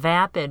their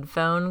vapid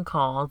phone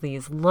call,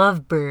 these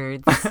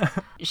lovebirds,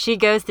 she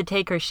goes to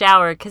take her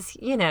shower because,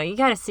 you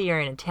got to see her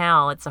in a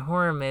towel. It's a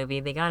horror movie.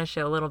 They got to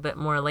show a little bit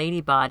more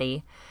lady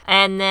body.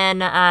 And then,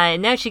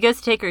 no, she goes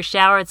to take her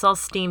shower. It's all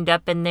steamed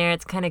up in there.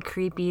 It's kind of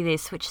creepy. They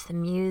switch the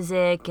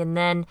music. And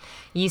then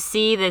you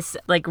see this,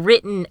 like,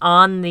 written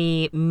on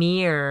the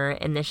mirror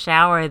in the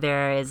shower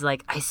there is,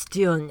 like, "I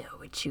still know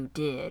what you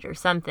did," or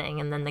something.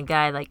 And then the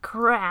guy, like,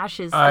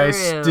 crashes through. I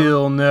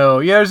still know.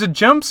 Yeah, there's a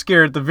jump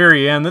scare at the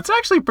very end that's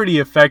actually pretty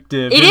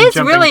effective. It is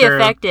really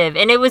effective.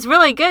 And it was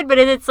really good, but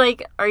it's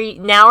like, are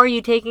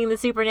you taking the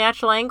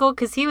supernatural angle?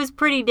 Because he was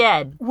pretty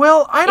dead.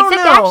 Well, I don't know.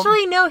 Except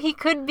actually, no, he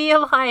could be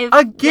alive.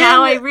 Again,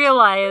 now I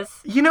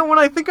realize. When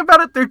I think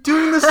about it, they're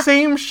doing the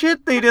same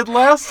shit they did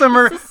last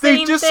summer.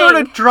 They just thing. sort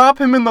of drop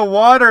him in the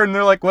water and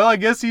they're like, well, I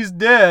guess he's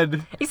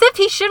dead. Except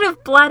he should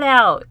have bled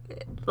out.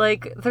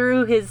 like,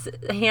 through his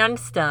hand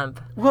stump.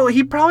 Well,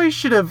 he probably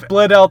should have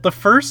bled out the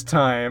first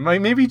time.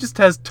 Like, maybe he just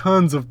has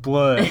tons of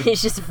blood.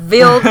 He's just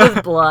filled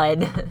with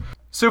blood.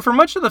 So for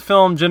much of the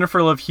film,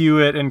 Jennifer Love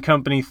Hewitt and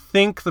company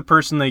think the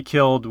person they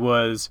killed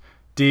was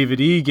David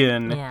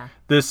Egan,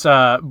 this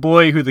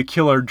boy who the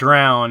killer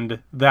drowned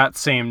that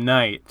same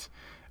night,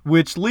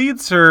 which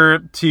leads her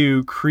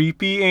to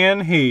creepy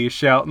Anne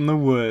Heche out in the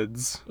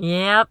woods.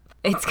 Yep.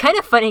 It's kind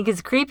of funny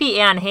because creepy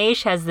Anne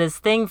Heche has this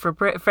thing for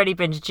Freddie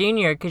Prinze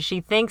Jr. because she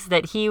thinks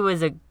that he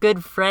was a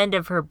good friend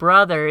of her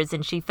brother's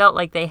and she felt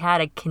like they had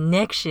a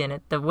connection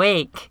at the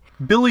wake.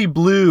 Billy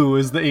Blue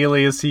is the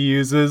alias he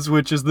uses,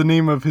 which is the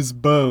name of his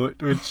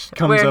boat, which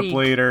comes up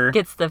later.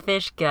 Gets the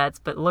fish guts,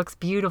 but looks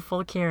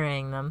beautiful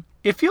carrying them.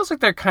 It feels like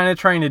they're kind of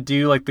trying to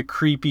do like the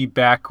creepy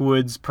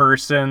backwoods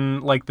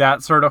person, like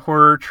that sort of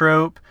horror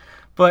trope.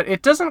 But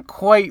it doesn't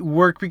quite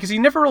work because you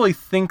never really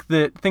think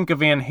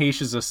of Anne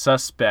Heche as a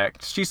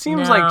suspect. She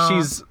seems like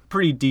she's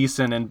pretty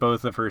decent in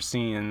both of her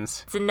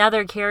scenes. It's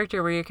another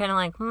character where you're kind of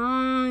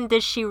like,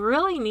 does she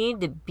really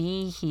need to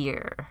be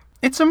here?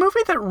 It's a movie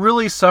that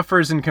really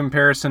suffers in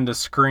comparison to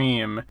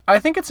Scream. I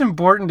think it's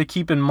important to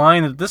keep in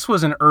mind that this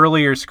was an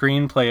earlier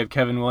screenplay of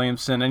Kevin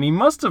Williamson, and he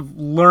must have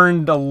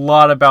learned a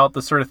lot about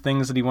the sort of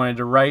things that he wanted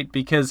to write,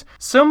 because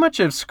so much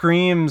of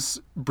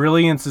Scream's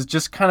brilliance is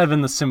just kind of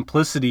in the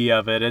simplicity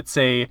of it. It's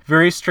a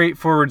very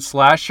straightforward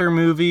slasher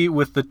movie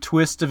with the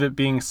twist of it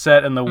being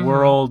set in the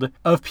world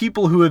of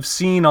people who have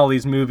seen all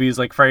these movies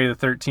like Friday the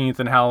 13th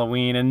and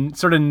Halloween and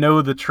sort of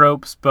know the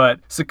tropes but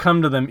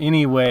succumb to them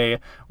anyway.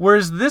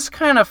 Whereas this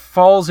kind of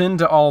falls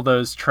into all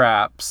those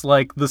traps,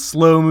 like the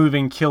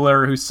slow-moving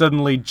killer who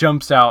suddenly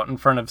jumps out in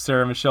front of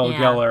Sarah Michelle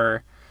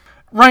Gellar.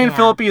 Ryan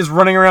Phillippe is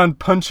running around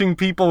punching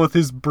people with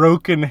his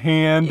broken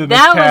hand in a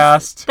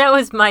cast. That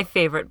was my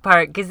favorite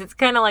part, because it's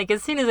kind of like,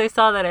 as soon as I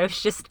saw that, I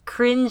was just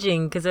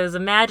cringing, because I was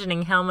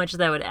imagining how much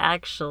that would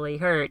actually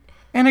hurt.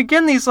 And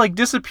again, these like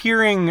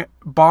disappearing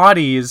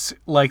bodies,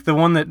 like the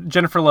one that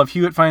Jennifer Love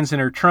Hewitt finds in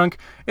her trunk,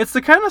 it's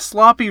the kind of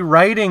sloppy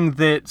writing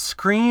that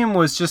Scream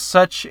was just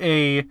such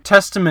a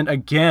testament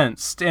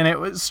against.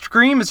 And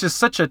Scream is just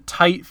such a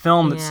tight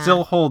film that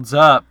still holds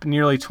up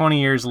nearly 20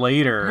 years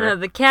later. No,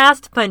 the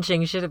cast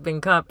punching should have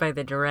been caught by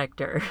the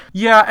director.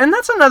 Yeah, and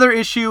that's another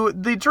issue.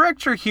 The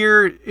director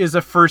here is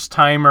a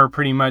first-timer,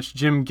 pretty much,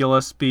 Jim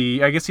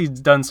Gillespie. I guess he's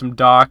done some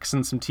docs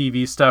and some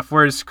TV stuff,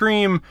 whereas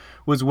Scream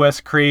was Wes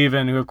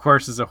Craven, who of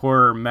course is a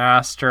horror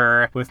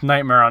master with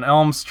Nightmare on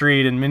Elm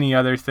Street and many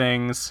other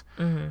things.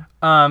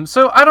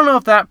 So I don't know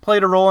if that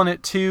played a role in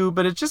it too,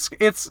 but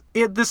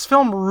this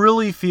film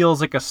really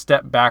feels like a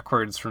step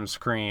backwards from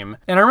Scream.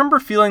 And I remember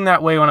feeling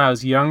that way when I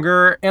was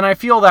younger, and I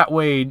feel that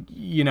way,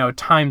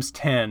 times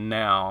 10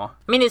 now.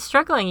 I mean, it's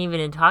struggling even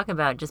to talk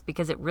about just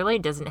because it really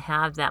doesn't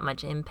have that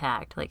much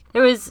impact. Like,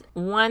 there was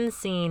one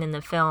scene in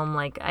the film,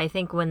 like, I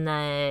think when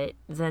the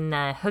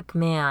Hook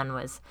Man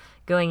was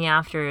going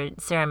after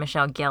Sarah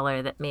Michelle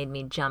Gellar, that made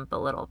me jump a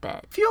little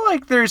bit. I feel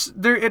like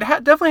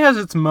definitely has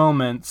its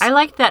moments. I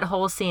liked that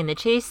whole scene. The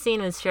chase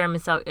scene with Sarah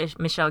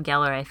Michelle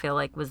Gellar, I feel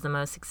like, was one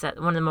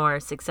of the more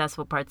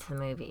successful parts of the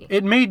movie.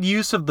 It made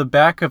use of the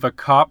back of a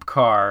cop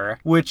car,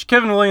 which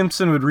Kevin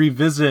Williamson would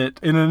revisit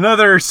in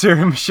another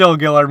Sarah Michelle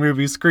Gellar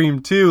movie,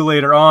 Scream 2,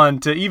 later on,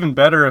 to even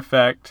better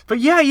effect. But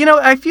yeah,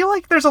 I feel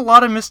like there's a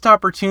lot of missed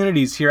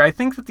opportunities here. I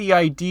think that the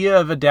idea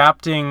of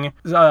adapting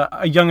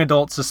a young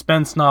adult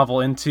suspense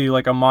novel into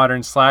like a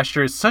modern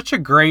slasher is such a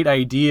great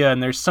idea,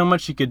 and there's so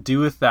much you could do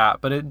with that,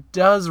 but it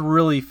does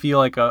really feel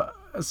like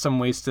some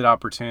wasted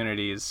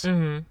opportunities.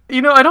 I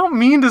don't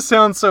mean to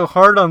sound so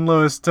hard on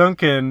Lois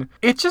Duncan.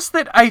 It's just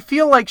that I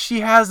feel like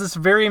she has this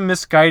very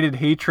misguided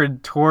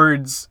hatred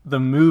towards the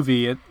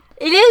movie. It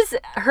is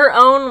her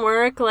own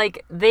work.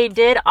 Like, they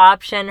did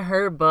option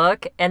her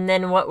book, and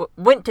then what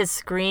went to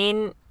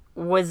screen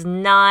was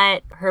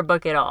not her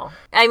book at all.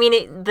 I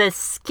mean, the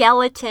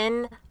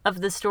skeleton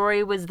of the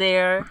story was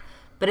there,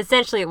 but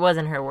essentially it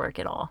wasn't her work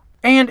at all.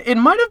 And it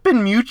might have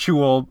been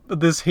mutual,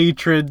 this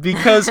hatred,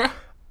 because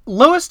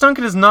Lois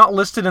Duncan is not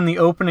listed in the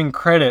opening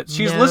credits.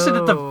 She's listed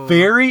at the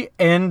very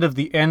end of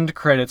the end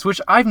credits, which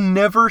I've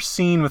never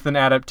seen with an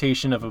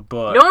adaptation of a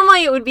book.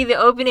 Normally it would be the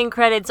opening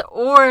credits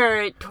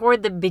or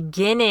toward the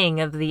beginning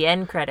of the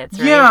end credits,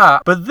 right? Yeah,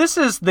 but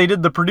they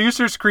did the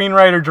producer,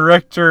 screenwriter,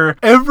 director,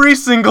 every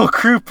single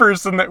crew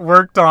person that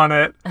worked on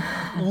it,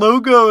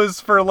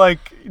 logos for like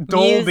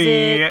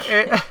Dolby,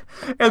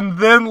 and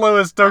then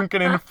Lois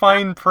Duncan in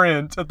fine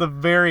print at the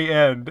very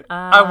end.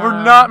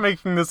 We're not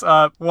making this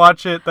up.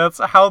 Watch it. That's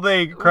how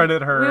they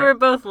credit her. We were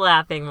both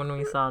laughing when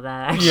we saw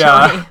that, actually.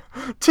 Yeah.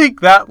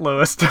 Take that,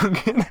 Lois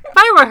Duncan. If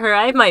I were her,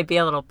 I might be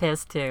a little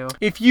pissed, too.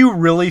 If you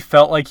really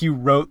felt like you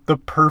wrote the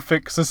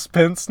perfect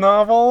suspense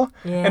novel,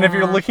 and if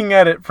you're looking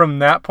at it from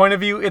that point of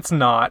view, it's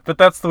not. But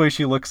that's the way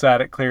she looks at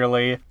it,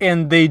 clearly.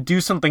 And they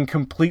do something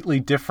completely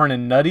different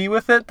and nutty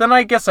with it, then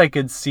I guess I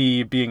could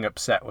see being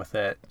upset with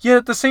it. Yet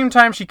at the same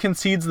time, she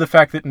concedes the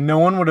fact that no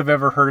one would have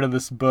ever heard of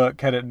this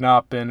book had it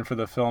not been for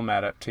the film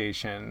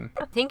adaptation.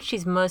 I think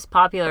she's most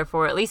popular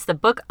for, at least the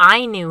book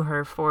I knew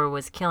her for,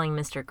 was Killing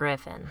Mr.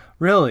 Griffin.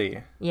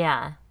 Really?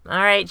 Yeah. All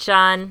right,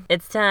 Sean,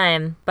 it's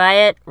time. Buy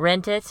it,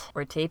 rent it,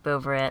 or tape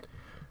over it.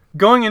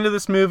 Going into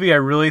this movie, I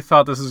really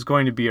thought this was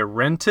going to be a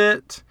rent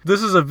it.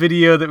 This is a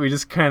video that we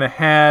just kind of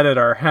had at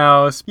our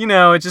house. You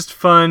know, it's just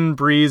fun,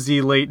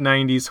 breezy, late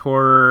 90s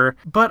horror.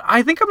 But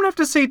I think I'm going to have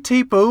to say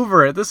tape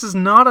over it. This is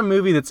not a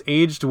movie that's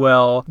aged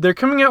well. They're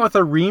coming out with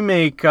a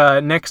remake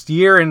next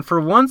year, and for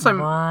once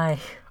Why?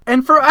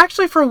 And for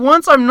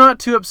once, I'm not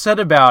too upset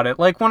about it.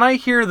 Like, when I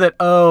hear that,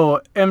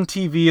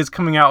 MTV is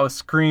coming out with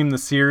Scream, the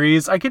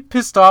series, I get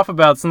pissed off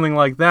about something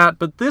like that.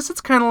 But this,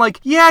 it's kind of like,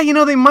 yeah,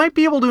 they might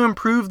be able to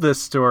improve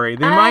this story.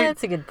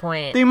 That's a good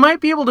point. They might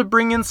be able to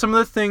bring in some of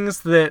the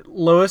things that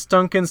Lois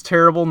Duncan's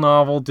terrible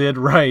novel did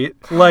right.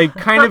 Like,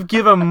 kind of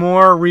give a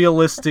more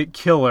realistic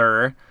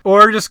killer.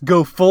 Or just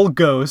go full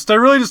ghost. I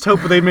really just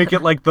hope they make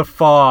it like The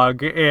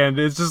Fog, and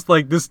it's just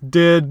like this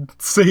dead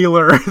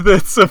sailor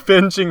that's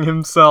avenging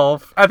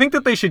himself. I think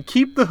that they should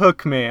keep the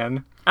Hook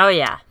Man. Oh,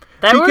 yeah.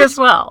 That works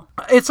well.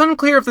 It's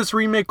unclear if this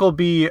remake will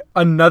be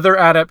another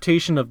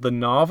adaptation of the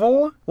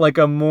novel, like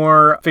a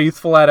more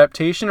faithful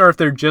adaptation, or if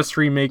they're just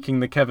remaking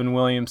the Kevin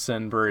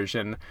Williamson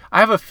version. I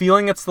have a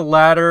feeling it's the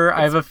latter.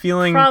 I have a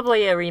feeling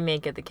probably a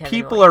remake of the Kevin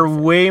people Williamson.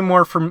 Are way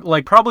more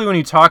probably when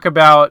you talk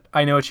about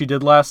I Know What You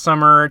Did Last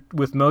Summer,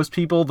 with most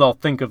people, they'll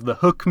think of the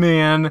Hook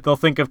Man. They'll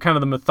think of kind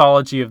of the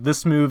mythology of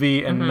this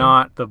movie and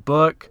not the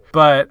book.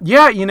 But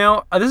yeah,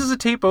 this is a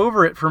tape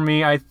over it for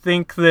me. I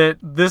think that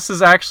this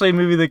is actually a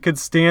movie that could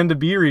stand to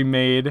be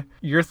remade.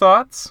 Your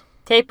thoughts?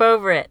 Tape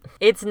over it.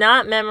 It's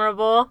not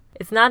memorable.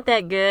 It's not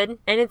that good.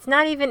 And it's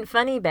not even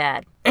funny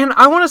bad. And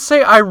I want to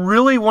say I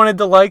really wanted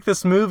to like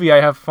this movie.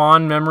 I have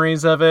fond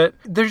memories of it.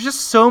 There's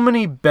just so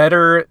many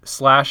better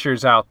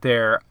slashers out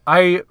there.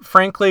 I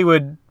frankly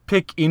would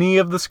pick any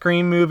of the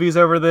Scream movies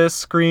over this,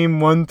 Scream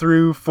 1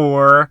 through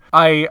 4.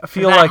 I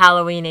feel like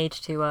Halloween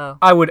H2O.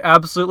 I would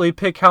absolutely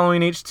pick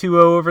Halloween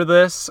H2O over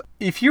this.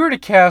 If you were to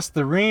cast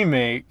the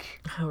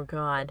remake, oh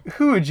god,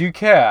 who would you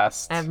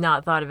cast? I have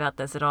not thought about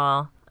this at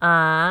all.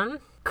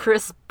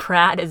 Chris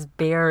Pratt as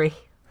Barry.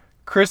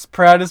 Chris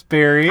Pratt as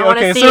Barry. I want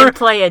to see him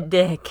play a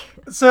dick.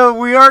 So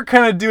we are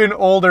kind of doing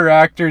older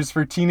actors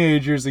for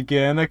teenagers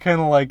again. I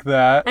kind of like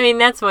that. I mean,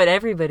 that's what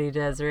everybody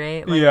does,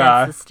 right?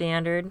 Yeah. That's the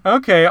standard.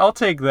 Okay, I'll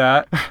take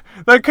that.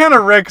 That kind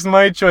of wrecks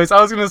my choice.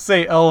 I was going to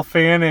say Elle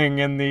Fanning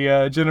in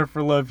the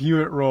Jennifer Love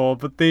Hewitt role,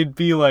 but they'd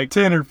be like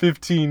 10 or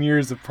 15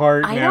 years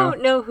apart now. I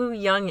don't know who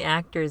young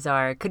actors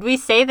are. Could we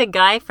say the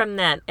guy from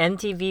that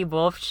MTV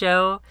Wolf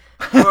show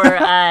for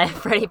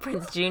Freddie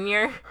Prinze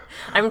Jr.?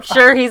 I'm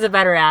sure he's a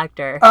better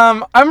actor.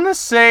 I'm going to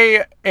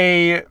say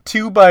a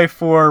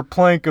 2x4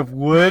 plank of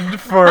wood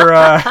for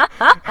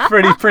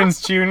Freddie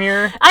Prinze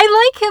Jr.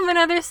 I like him in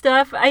other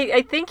stuff.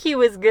 I think he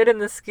was good in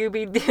the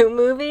Scooby-Doo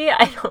movie.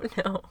 I don't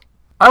know.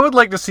 I would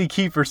like to see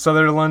Kiefer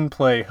Sutherland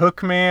play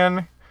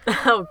Hookman.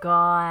 Oh,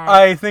 God.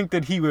 I think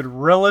that he would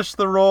relish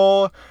the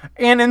role.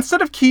 And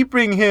instead of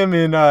keeping him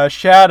in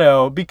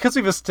shadow, because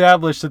we've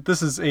established that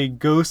this is a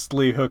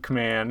ghostly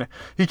Hookman,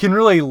 he can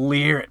really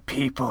leer at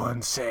people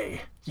and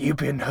say, "You've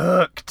been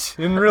hooked,"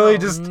 and really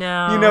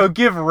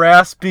give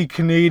raspy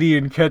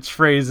Canadian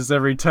catchphrases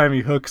every time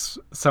he hooks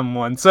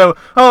someone. So,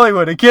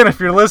 Hollywood, again, if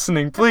you're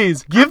listening,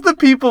 please give the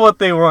people what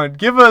they want.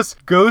 Give us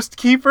Ghost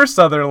Kiefer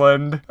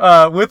Sutherland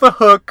with a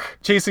hook,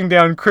 chasing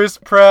down Chris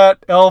Pratt,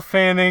 Elle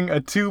Fanning,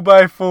 a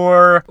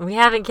 2x4. We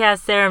haven't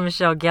cast Sarah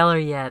Michelle Gellar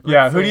yet.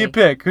 Who do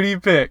you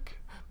pick?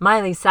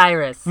 Miley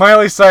Cyrus.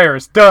 Miley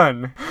Cyrus,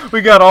 done.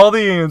 We got all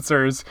the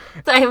answers.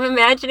 I'm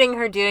imagining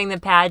her doing the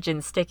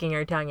pageant, sticking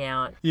her tongue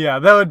out. Yeah,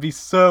 that would be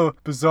so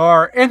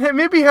bizarre. And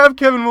maybe have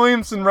Kevin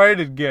Williamson write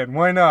it again.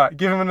 Why not?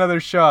 Give him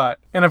another shot.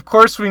 And of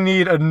course we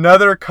need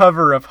another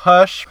cover of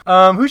Hush.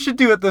 Who should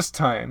do it this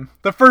time?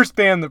 The first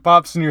band that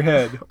pops in your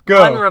head.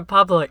 Go. One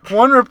Republic.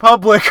 One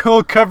Republic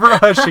will cover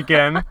Hush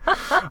again.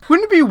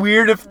 Wouldn't it be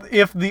weird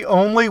if the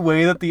only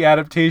way that the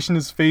adaptation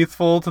is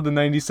faithful to the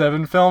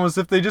 97 film is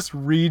if they just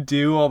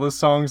redo all the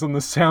songs on the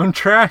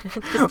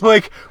soundtrack?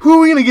 Like, who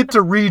are we going to get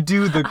to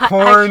redo the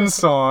Korn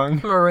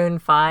song? Maroon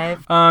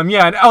 5.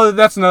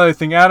 That's another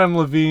thing. Adam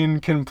Levine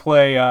can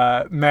play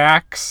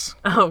Max.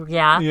 Oh,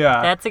 yeah?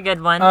 Yeah. That's a good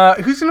one.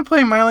 Who's going to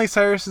play Miley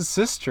Cyrus's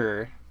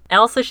sister?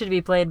 Elsa should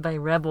be played by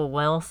Rebel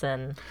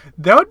Wilson.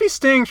 That would be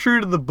staying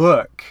true to the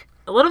book.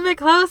 A little bit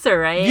closer,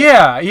 right?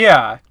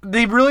 Yeah.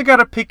 They really got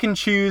to pick and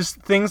choose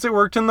things that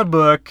worked in the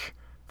book,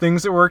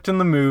 things that worked in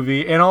the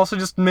movie, and also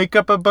just make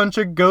up a bunch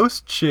of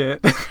ghost shit.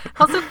 I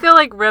also feel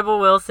like Rebel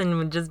Wilson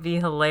would just be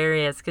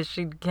hilarious because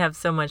she'd have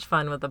so much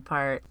fun with the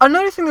part.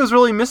 Another thing that was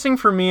really missing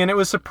for me, and it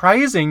was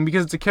surprising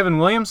because it's a Kevin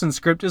Williamson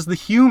script, is the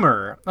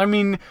humor. I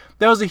mean,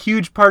 that was a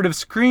huge part of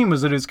Scream,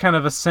 was that it was kind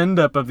of a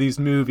send-up of these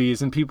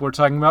movies, and people were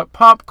talking about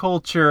pop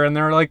culture, and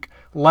there were like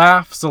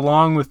laughs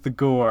along with the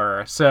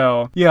gore.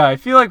 So, yeah, I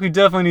feel like we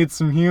definitely need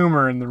some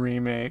humor in the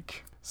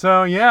remake.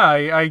 So yeah,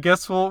 I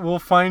guess we'll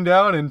find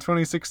out in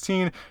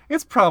 2016.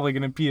 It's probably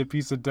gonna be a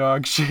piece of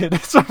dog shit.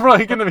 It's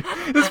probably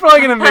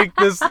gonna make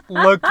this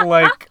look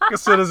like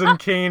Citizen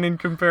Kane in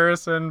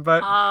comparison.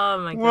 But Oh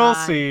my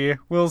god.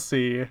 we'll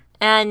see.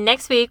 And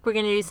next week, we're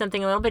going to do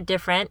something a little bit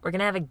different. We're going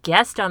to have a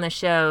guest on the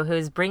show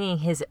who's bringing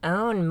his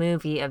own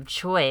movie of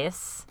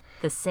choice,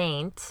 The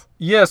Saint.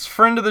 Yes,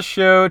 friend of the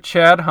show,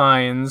 Chad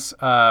Hines,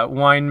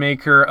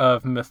 winemaker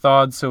of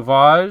Méthode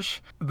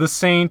Sauvage. The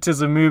Saint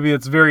is a movie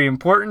that's very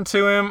important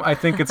to him. I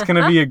think it's going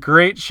to be a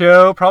great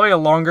show, probably a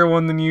longer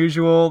one than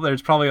usual.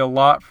 There's probably a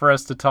lot for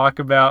us to talk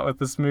about with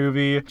this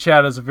movie.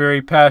 Chad is a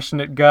very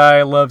passionate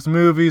guy, loves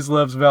movies,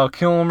 loves Val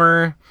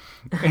Kilmer.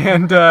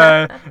 And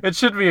it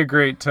should be a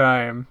great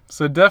time.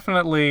 So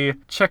definitely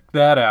check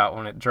that out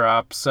when it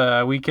drops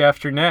week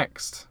after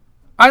next.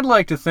 I'd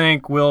like to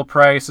thank Will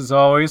Price, as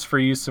always, for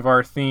use of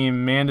our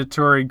theme,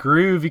 Mandatory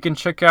Groove. You can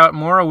check out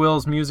more of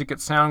Will's music at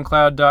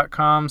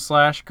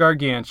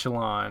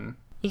soundcloud.com/gargantuan.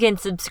 You can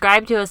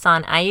subscribe to us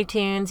on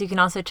iTunes. You can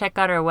also check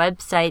out our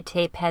website,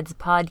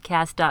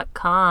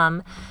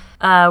 tapeheadspodcast.com,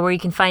 where you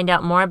can find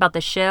out more about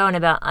the show and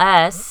about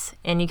us.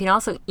 And you can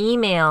also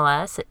email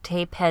us at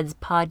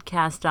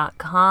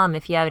tapeheadspodcast.com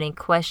if you have any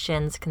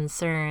questions,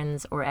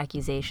 concerns, or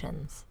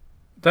accusations.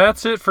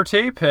 That's it for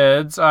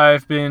Tapeheads.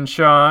 I've been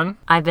Sean.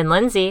 I've been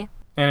Lindsay.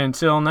 And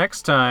until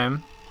next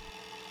time,